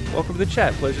 Hey, welcome to the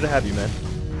chat. Pleasure to have you, man.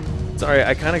 Sorry,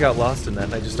 I kind of got lost in that,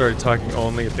 and I just started talking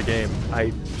only at the game.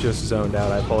 I just zoned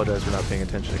out. I apologize for not paying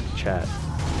attention to chat.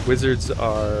 Wizards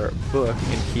are book,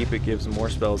 and keep it gives more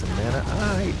spells and mana.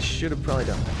 I should have probably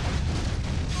done that.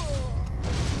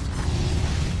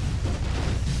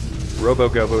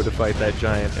 Robo-Gobo to fight that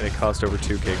giant, and it cost over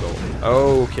 2k gold.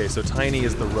 Oh, okay, so Tiny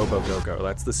is the Robo-Gogo.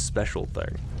 That's the special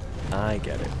thing. I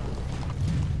get it.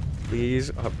 Please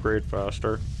upgrade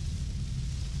faster.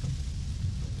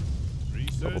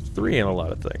 Level 3 in a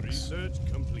lot of things. Research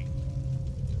complete.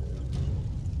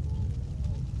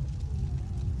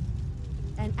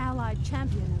 An allied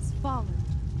champion has fallen.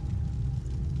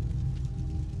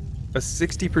 A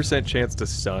 60% chance to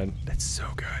stun. That's so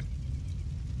good.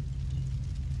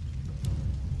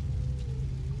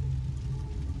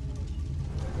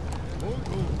 More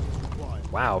gold is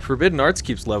required. Wow, Forbidden Arts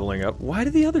keeps leveling up. Why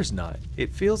do the others not?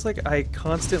 It feels like I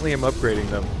constantly am upgrading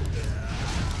them.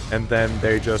 And then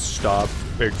they just stop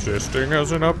existing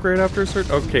as an upgrade after a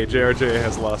certain... Okay, JRJ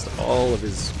has lost all of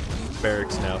his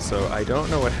barracks now, so I don't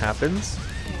know what happens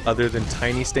other than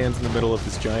Tiny stands in the middle of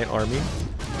this giant army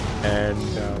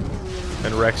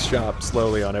and wrecks shop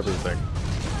slowly on everything.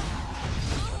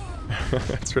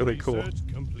 That's really cool. Research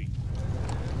complete.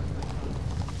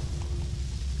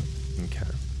 Okay.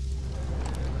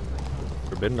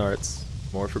 Forbidden Arts.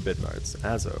 More Forbidden Arts.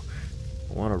 Azo.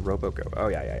 I want a Robo-Go. Oh,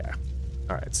 yeah.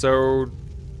 Alright, so...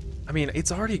 I mean,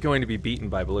 it's already going to be beaten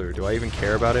by blue. Do I even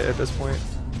care about it at this point?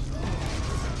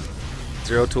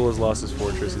 Zero Tool has lost his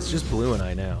fortress. It's just blue and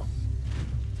I now.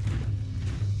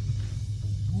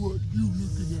 What you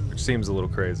looking at? Which seems a little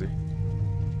crazy.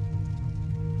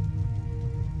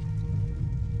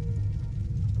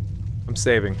 I'm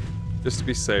saving. Just to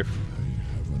be safe.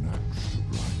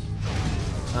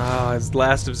 Ah, his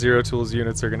last of Zero Tool's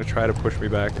units are going to try to push me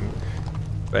back and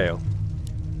fail.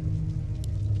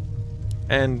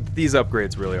 And these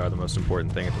upgrades really are the most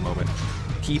important thing at the moment.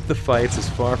 Keep the fights as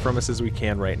far from us as we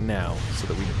can right now, so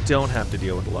that we don't have to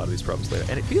deal with a lot of these problems later.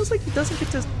 And it feels like he doesn't get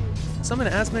to summon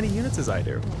as many units as I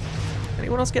do.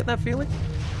 Anyone else getting that feeling?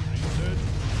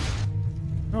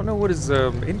 I don't know what his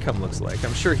income looks like.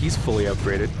 I'm sure he's fully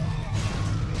upgraded.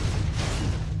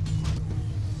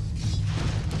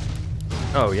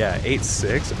 Oh yeah,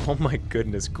 8-6? Oh my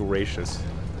goodness gracious.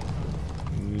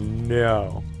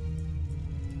 No.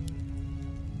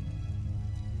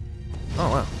 Oh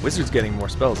wow, Wizard's getting more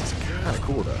spells. It's kind of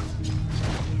cool though.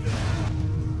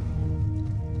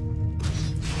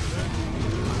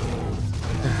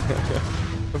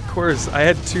 Of course, I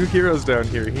had 2 heroes down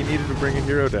here. He needed to bring a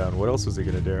hero down. What else was he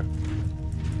gonna do?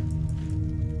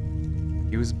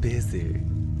 He was busy.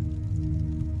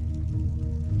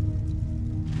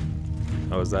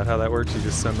 Oh, is that how that works? You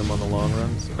just send them on the long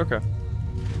runs? Okay.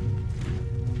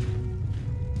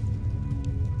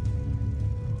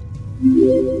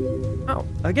 Oh,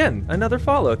 again, another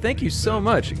follow. Thank you so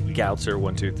much,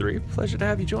 Goutzer123. Pleasure to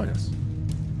have you join us.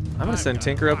 I'm gonna send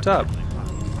Tinker up top.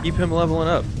 Keep him leveling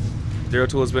up. Zero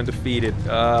Tool has been defeated.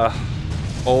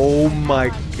 Oh my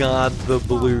god, the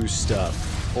blue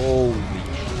stuff. Holy.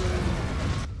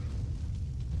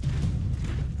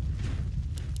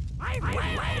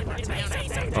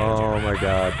 Oh my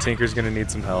god, Tinker's gonna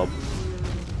need some help.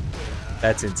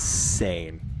 That's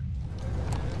insane.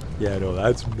 Yeah, no,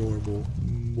 that's normal.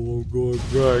 Oh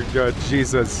god,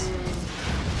 Jesus.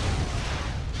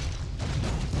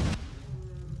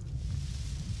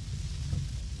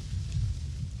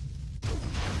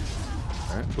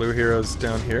 Alright, blue hero's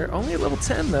down here. Only at level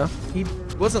 10 though. He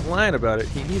wasn't lying about it.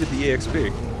 He needed the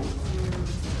EXP.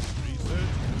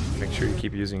 Make sure you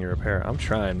keep using your repair. I'm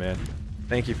trying, man.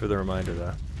 Thank you for the reminder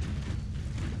though.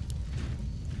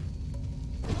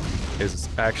 Is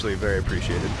actually very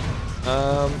appreciated.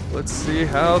 Let's see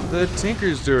how the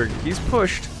Tinker's doing. He's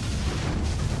pushed.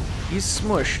 He's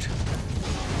smushed.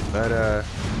 But,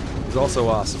 he's also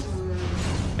awesome.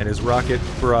 And his rocket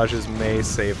barrages may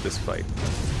save this fight.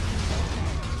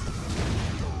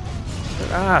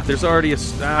 But, there's already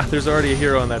a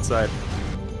hero on that side.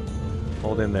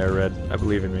 Hold in there, Red. I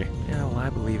believe in me. Yeah, well, I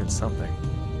believe in something.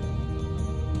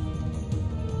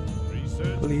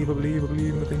 I believe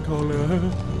in a thing called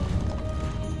love.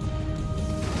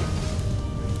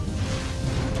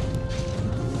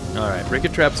 Alright,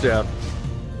 Ricket Trap's down.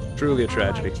 Truly a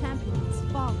tragedy.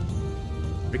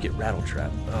 Ricket Rattle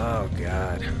Trap. Oh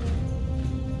god.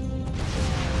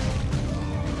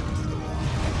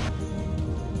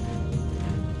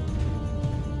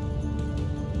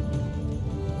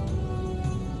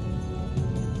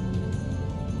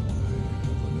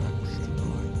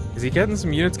 Is he getting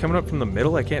some units coming up from the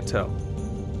middle? I can't tell.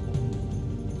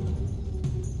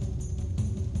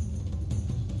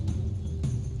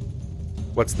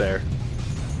 What's there?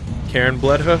 Karen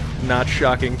Bloodhoof? Not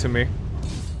shocking to me.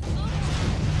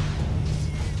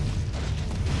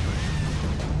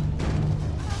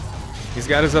 He's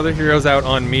got his other heroes out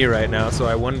on me right now, so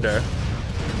I wonder.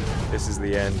 This is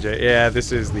the end. Yeah,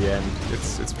 this is the end.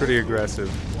 It's pretty aggressive,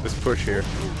 this push here.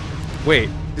 Wait,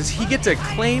 does he get to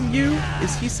claim you?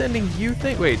 Is he sending you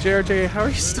things? Wait, JRJ, how are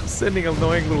you still sending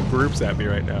annoying little groups at me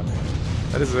right now?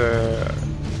 That is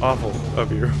awful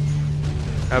of you.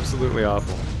 Absolutely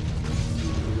awful.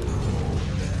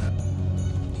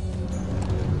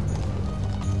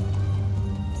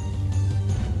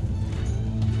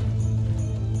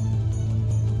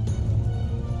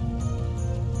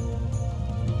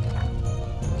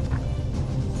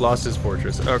 Lost his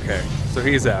fortress. Okay, so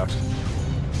he's out.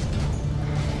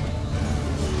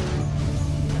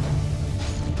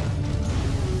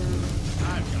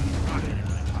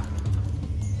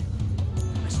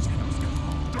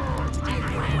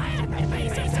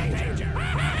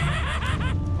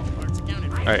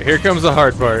 Alright, here comes the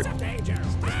hard part. Our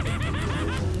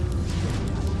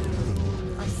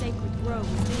sacred grove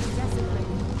is being desecrated.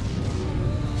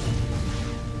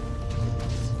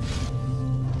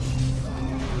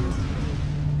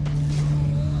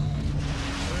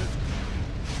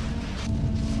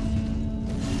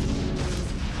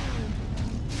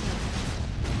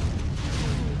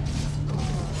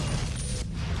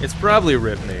 It's probably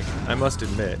ripped me, I must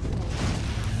admit.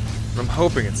 But I'm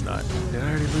hoping it's not. Did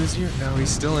I already lose you? No, he's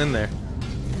still in there.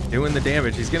 Doing the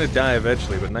damage. He's gonna die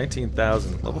eventually, but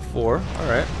 19,000. Level 4,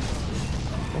 alright.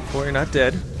 Level 4, you're not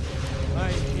dead.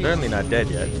 Certainly not dead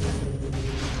yet.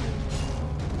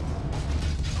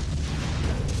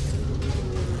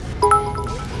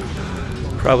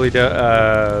 Probably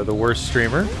the worst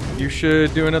streamer. You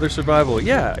should do another survival.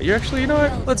 Yeah, you actually, you know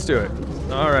what? Let's do it.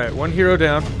 Alright, one hero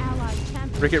down.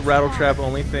 Ricket, Rattletrap,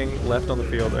 only thing left on the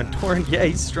field. And Torrent, yeah,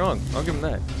 he's strong. I'll give him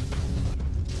that.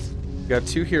 We got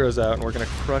 2 heroes out, and we're gonna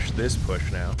crush this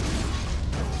push now.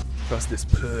 Crush this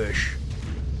push.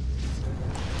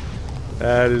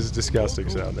 That is disgusting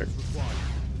sounding.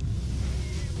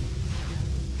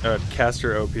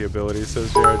 Caster OP abilities,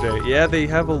 says JRJ. Yeah, they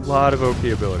have a lot of OP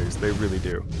abilities. They really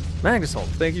do. Magnus Holm,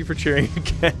 thank you for cheering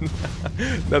again.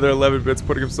 Another 11 bits,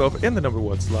 putting himself in the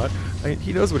 #1 slot. I mean,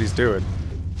 he knows what he's doing.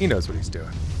 He knows what he's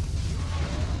doing.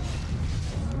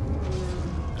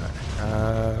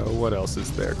 What else is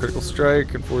there? Critical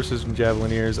Strike, Enforcers, and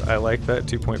Javelineers. I like that.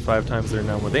 2.5 times their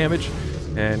normal damage.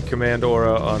 And Command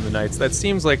Aura on the Knights. That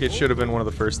seems like it should have been one of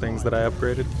the first things that I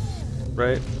upgraded.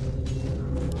 Right?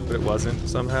 But it wasn't,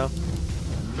 somehow.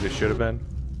 But it should have been.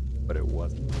 But it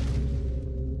wasn't.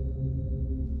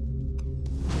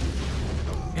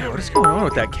 Yeah, what is going on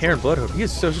with that Karen Bloodhope? He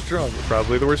is so strong.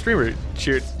 Probably the worst streamer.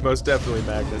 Cheer, most definitely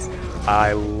Magnus.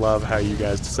 I love how you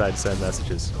guys decide to send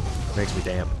messages. Makes me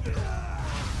damp.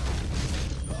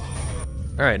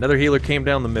 Alright, another healer came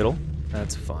down the middle.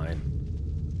 That's fine.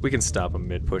 We can stop a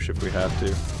mid-push if we have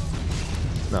to.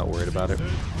 Not worried about it.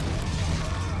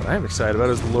 What I am excited about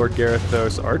is the Lord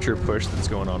Garethos Archer push that's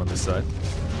going on this side.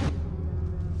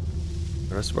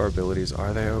 The rest of our abilities,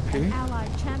 are they OP?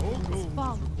 Allied champion has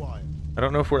fallen. I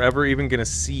don't know if we're ever even gonna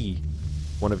see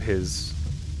one of his...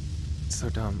 It's so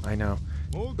dumb, I know.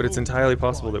 But it's entirely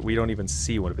possible that we don't even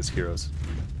see one of his heroes.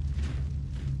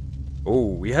 Oh,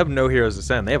 we have no heroes to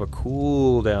send. They have a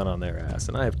cooldown on their ass,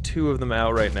 and I have 2 of them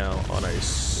out right now on a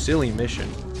silly mission.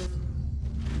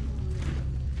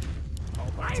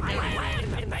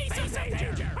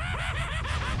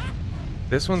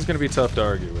 This one's gonna be tough to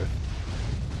argue with.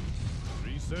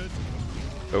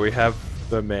 But we have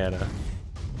the mana.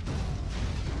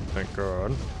 Thank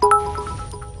God.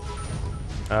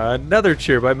 Another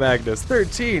cheer by Magnus.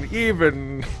 13.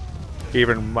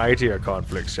 Even mightier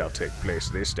conflicts shall take place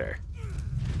this day.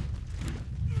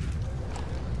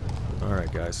 All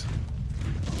right, guys.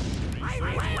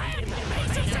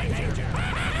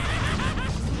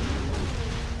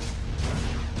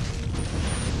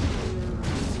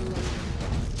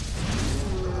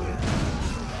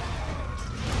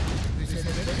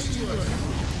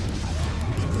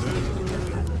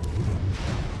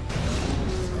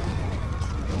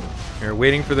 We're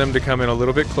waiting for them to come in a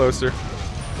little bit closer.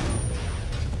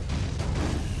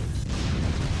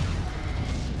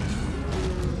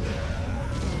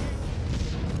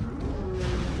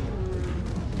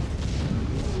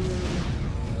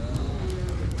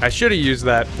 I should have used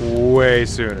that way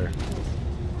sooner.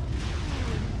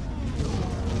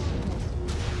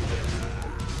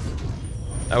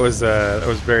 That was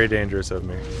very dangerous of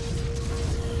me.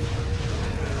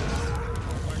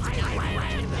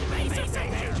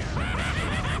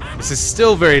 This is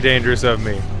still very dangerous of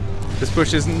me. This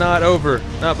push is not over,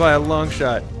 not by a long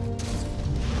shot.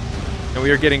 And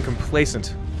we are getting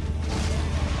complacent. An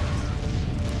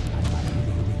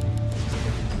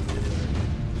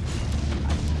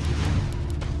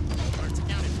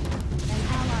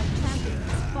allied champion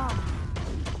has fallen.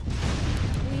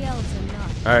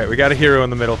 Alright, we got a hero in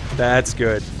the middle. That's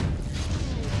good.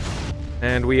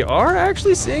 And we are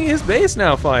actually seeing his base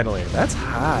now, finally. That's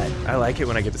hot. I like it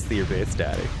when I get to see your base,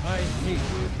 Daddy. I hate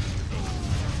it.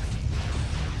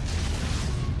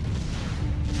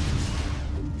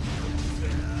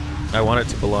 I want it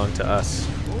to belong to us.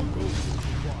 More gold is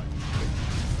required.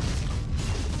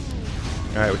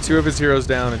 Alright, with 2 of his heroes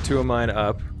down and 2 of mine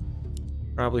up,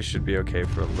 probably should be okay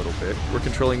for a little bit. We're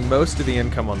controlling most of the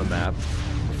income on the map.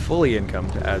 We're fully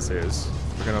incomed as is.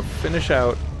 We're gonna finish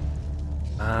out.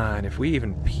 And if we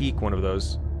even peak one of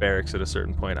those barracks at a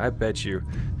certain point, I bet you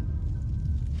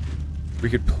we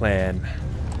could plan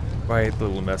quite a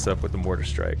little mess up with the mortar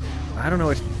strike. I don't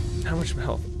know how much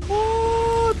health.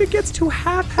 Oh, if it gets to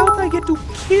half health, I get to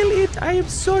kill it. I am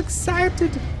so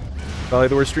excited. Probably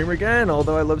the worst streamer again,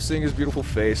 although I love seeing his beautiful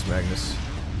face, Magnus.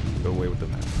 Go away with the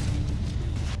map.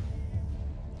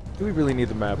 Do we really need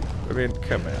the map? I mean,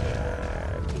 come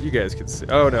on. You guys can see.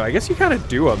 Oh no, I guess you kind of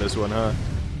do on this one, huh?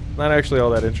 Not actually all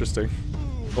that interesting.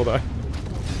 Hold on.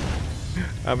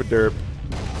 I'm a derp.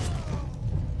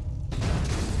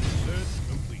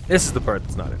 This is the part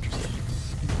that's not interesting.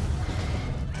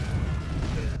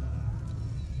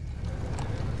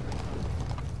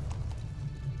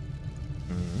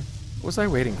 What was I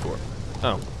waiting for?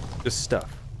 Oh, just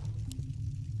stuff.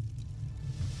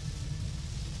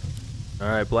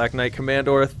 Alright, Black Knight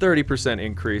Commandor, a 30%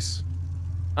 increase.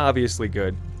 Obviously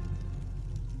good.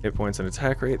 Hit points and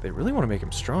attack rate. They really want to make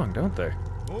him strong, don't they?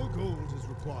 More gold is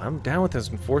required. I'm down with this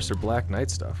Enforcer Black Knight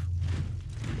stuff.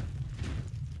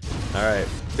 Alright,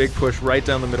 big push right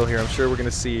down the middle here. I'm sure we're going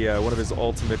to see one of his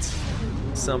ultimates,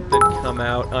 something come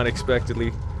out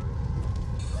unexpectedly.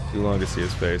 Too long to see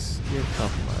his face. Yeah,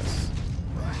 compromise.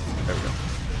 There we go.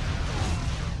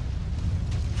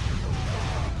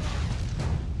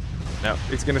 Now,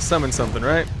 he's going to summon something,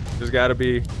 right? There's got to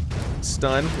be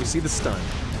stun. We see the stun.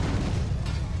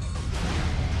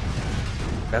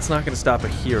 That's not going to stop a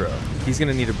hero. He's going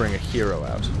to need to bring a hero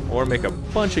out. Or make a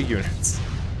bunch of units.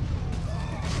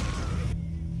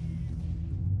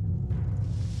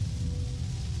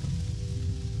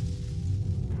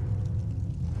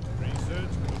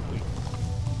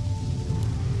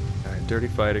 Alright, dirty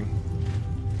fighting.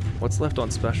 What's left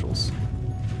on specials?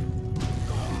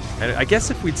 And I guess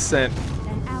if we'd sent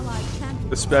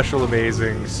the special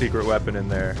amazing secret weapon in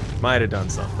there, might have done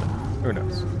something. Who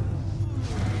knows?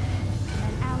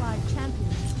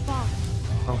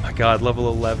 Oh my god, level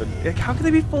 11. How can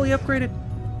they be fully upgraded?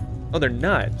 Oh, they're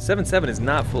not. 7-7 is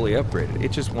not fully upgraded.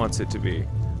 It just wants it to be.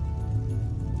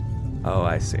 Oh,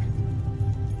 I see.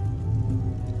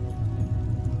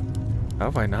 How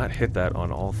have I not hit that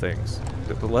on all things?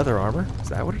 Is it the leather armor? Is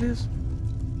that what it is?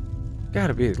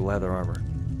 Gotta be the leather armor.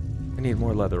 I need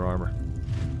more leather armor.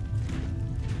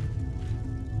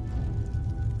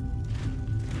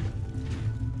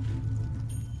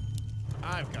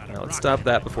 Now let's stop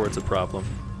that before it's a problem.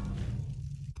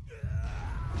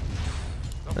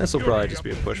 This will probably just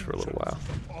be a push for a little while.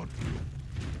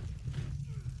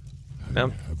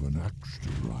 Now,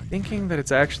 I'm thinking that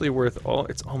it's actually worth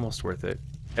it's almost worth it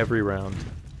every round.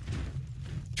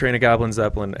 Train a Goblin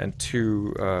Zeppelin and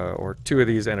two of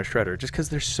these and a Shredder, just because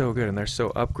they're so good and they're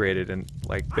so upgraded and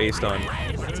like based on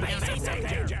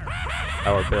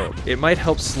our build. It might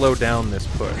help slow down this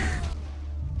push.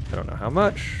 I don't know how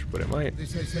much, but it might.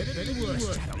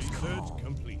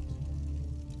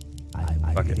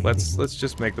 Fuck it, let's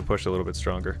just make the push a little bit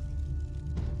stronger.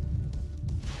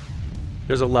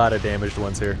 There's a lot of damaged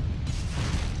ones here.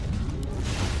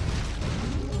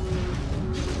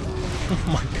 Oh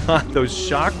my god, those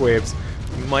shockwaves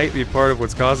might be part of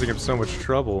what's causing him so much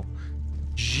trouble.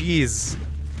 Jeez.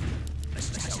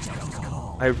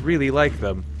 I really like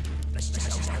them.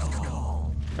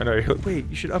 I know, wait,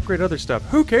 you should upgrade other stuff.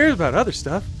 Who cares about other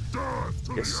stuff?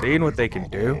 You seeing what they can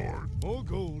do? More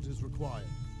gold is required.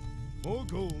 More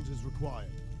gold is required.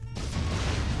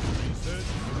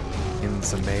 In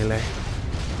some melee.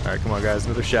 Alright, come on guys,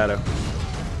 another shadow.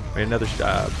 Wait, another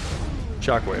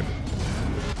shockwave.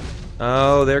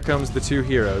 Oh, there comes the two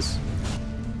heroes.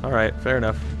 Alright, fair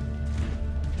enough.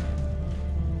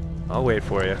 I'll wait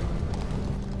for you.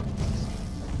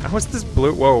 What's this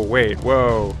blue? Whoa, wait,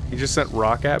 whoa. He just sent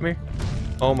rock at me?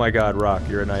 Oh my god, Rock,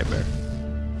 you're a nightmare.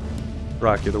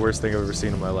 Rock, you're the worst thing I've ever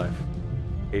seen in my life.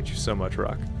 I hate you so much,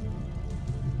 Rock.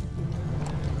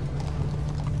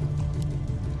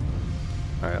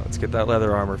 Alright, let's get that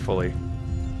leather armor fully.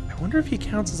 I wonder if he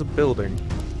counts as a building.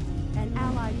 An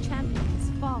allied champion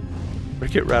has fallen.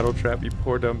 Break it, Rattletrap, you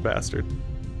poor dumb bastard.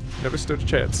 Never stood a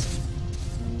chance.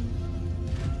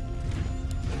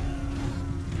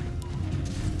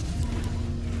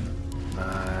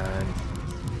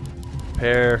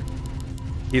 prepare.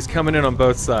 He's coming in on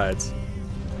both sides.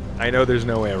 I know there's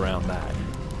no way around that.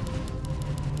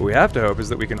 What we have to hope is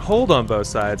that we can hold on both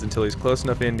sides until he's close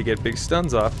enough in to get big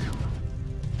stuns off.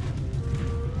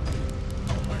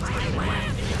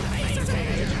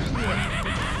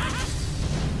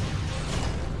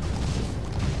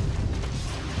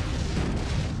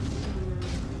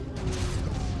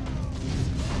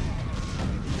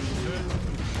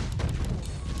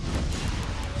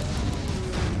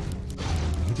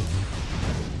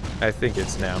 I think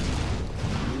it's now.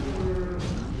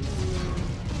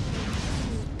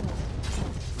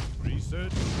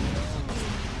 Reset.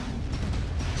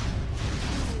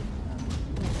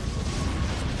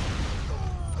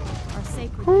 Our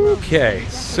sacred grove is Okay, being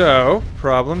so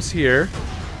problems here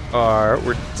are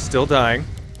we're still dying.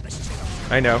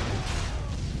 I know.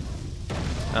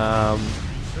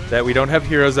 That we don't have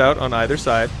heroes out on either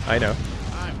side. I know.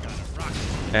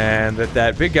 And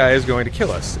that big guy is going to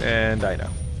kill us. And I know.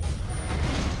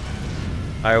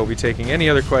 I will be taking any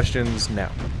other questions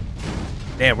now.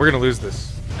 Damn, we're gonna lose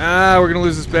this. We're gonna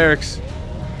lose this barracks.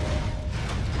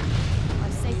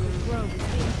 Our sacred grove is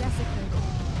being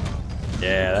desecrated.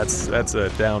 Yeah, that's a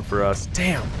down for us.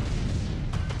 Damn.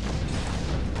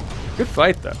 Good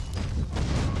fight though.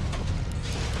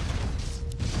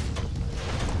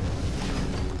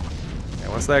 Yeah,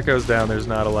 once that goes down, there's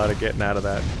not a lot of getting out of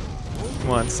that. Come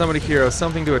on, somebody hero,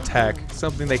 something to attack,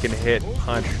 something they can hit,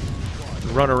 punch,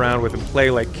 run around with and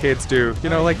play like kids do. You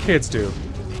know, like kids do.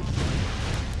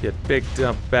 You big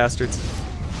dumb bastards.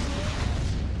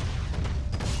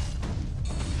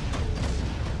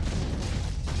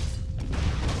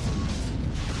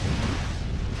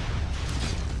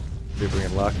 See if we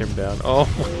can lock him down. Oh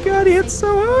my god, he hit so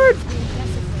hard! Being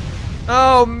desecrated.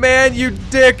 Oh man, you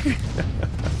dick!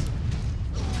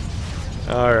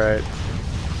 Alright.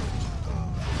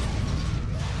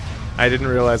 I didn't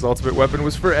realize Ultimate Weapon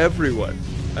was for everyone.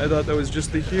 I thought that was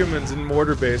just the humans in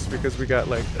Mortar Base because we got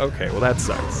like... Okay, well that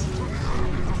sucks.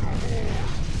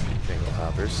 Bingle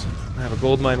hoppers. I have a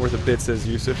gold mine worth of bits, says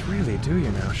Yusuf. Really, do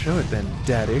you now? Show it then,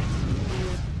 daddy.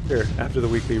 Sure, after the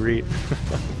weekly read.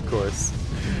 Of course.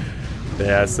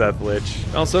 Yeah, Seth Lich.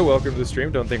 Also, welcome to the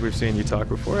stream. Don't think we've seen you talk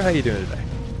before. How you doing today?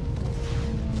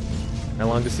 I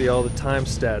long to see all the time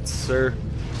stats, sir.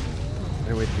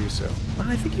 No way to do so.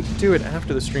 I think you can do it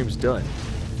after the stream's done.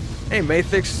 Hey,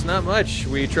 Mathix, not much.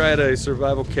 We tried a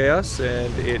survival chaos,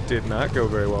 and it did not go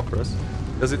very well for us.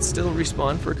 Does it still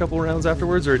respawn for a couple rounds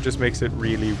afterwards, or it just makes it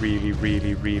really, really,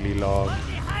 really, really long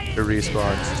to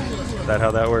respawn? Is that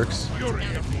how that works?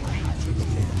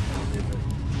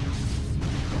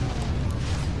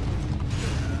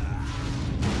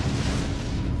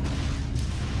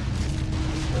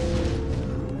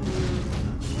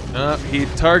 He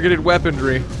targeted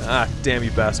weaponry. Ah, damn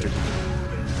you bastard.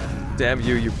 Damn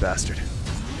you, you bastard.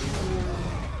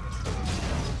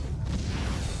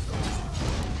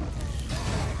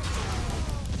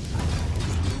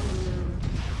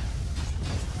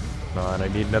 Come on, I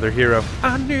need another hero.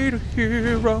 I need a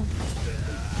hero.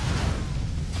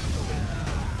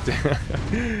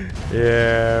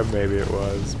 Yeah, maybe it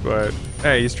was, but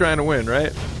hey, he's trying to win,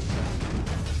 right?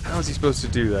 How is he supposed to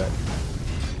do that?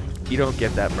 You don't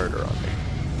get that murder on me.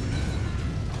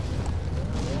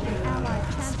 An allied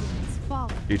champion has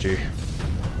fallen. GG.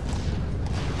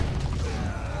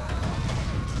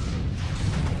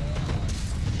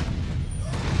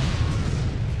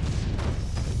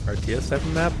 RTS type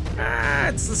of map? Ah,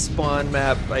 it's the spawn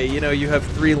map. You know, you have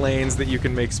 3 lanes that you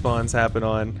can make spawns happen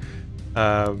on.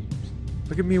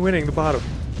 Look at me winning the bottom.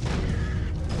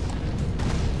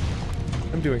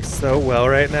 I'm doing so well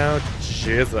right now.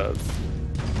 Jesus.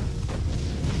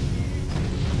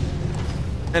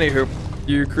 Anywho,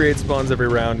 you create spawns every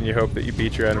round and you hope that you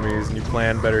beat your enemies and you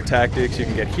plan better tactics. You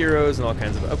can get heroes and all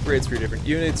kinds of upgrades for your different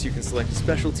units. You can select a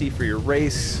specialty for your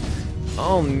race.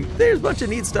 There's a bunch of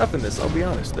neat stuff in this, I'll be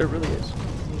honest. There really is.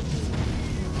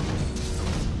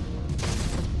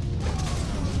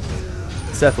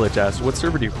 Seth Lich asks, what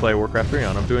server do you play Warcraft 3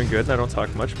 on? I'm doing good and I don't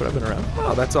talk much, but I've been around.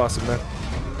 Oh, that's awesome, man.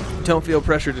 Don't feel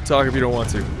pressured to talk if you don't want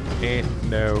to. Ain't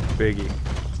no biggie.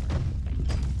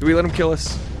 Do we let him kill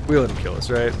us? We let him kill us,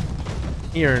 right?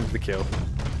 He earned the kill.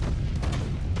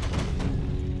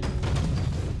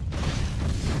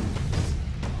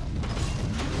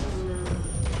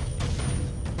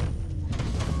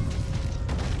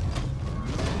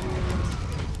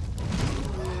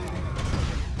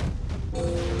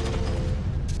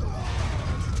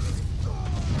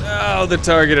 Oh, the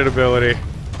targeted ability.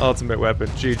 Ultimate weapon.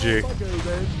 GG.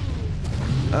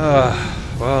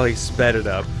 Well, he sped it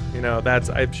up. You know,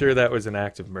 I'm sure that was an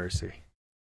act of mercy.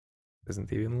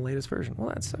 Isn't even the latest version. Well,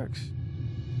 that sucks.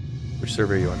 Which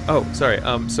server are you on? Oh, sorry.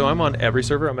 So I'm on every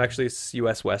server. I'm actually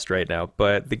US West right now,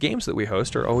 but the games that we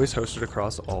host are always hosted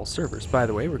across all servers. By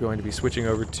the way, we're going to be switching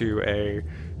over to a...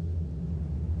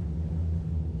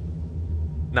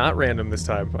 not random this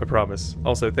time, I promise.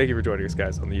 Also, thank you for joining us,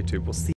 guys, on the YouTube. We'll see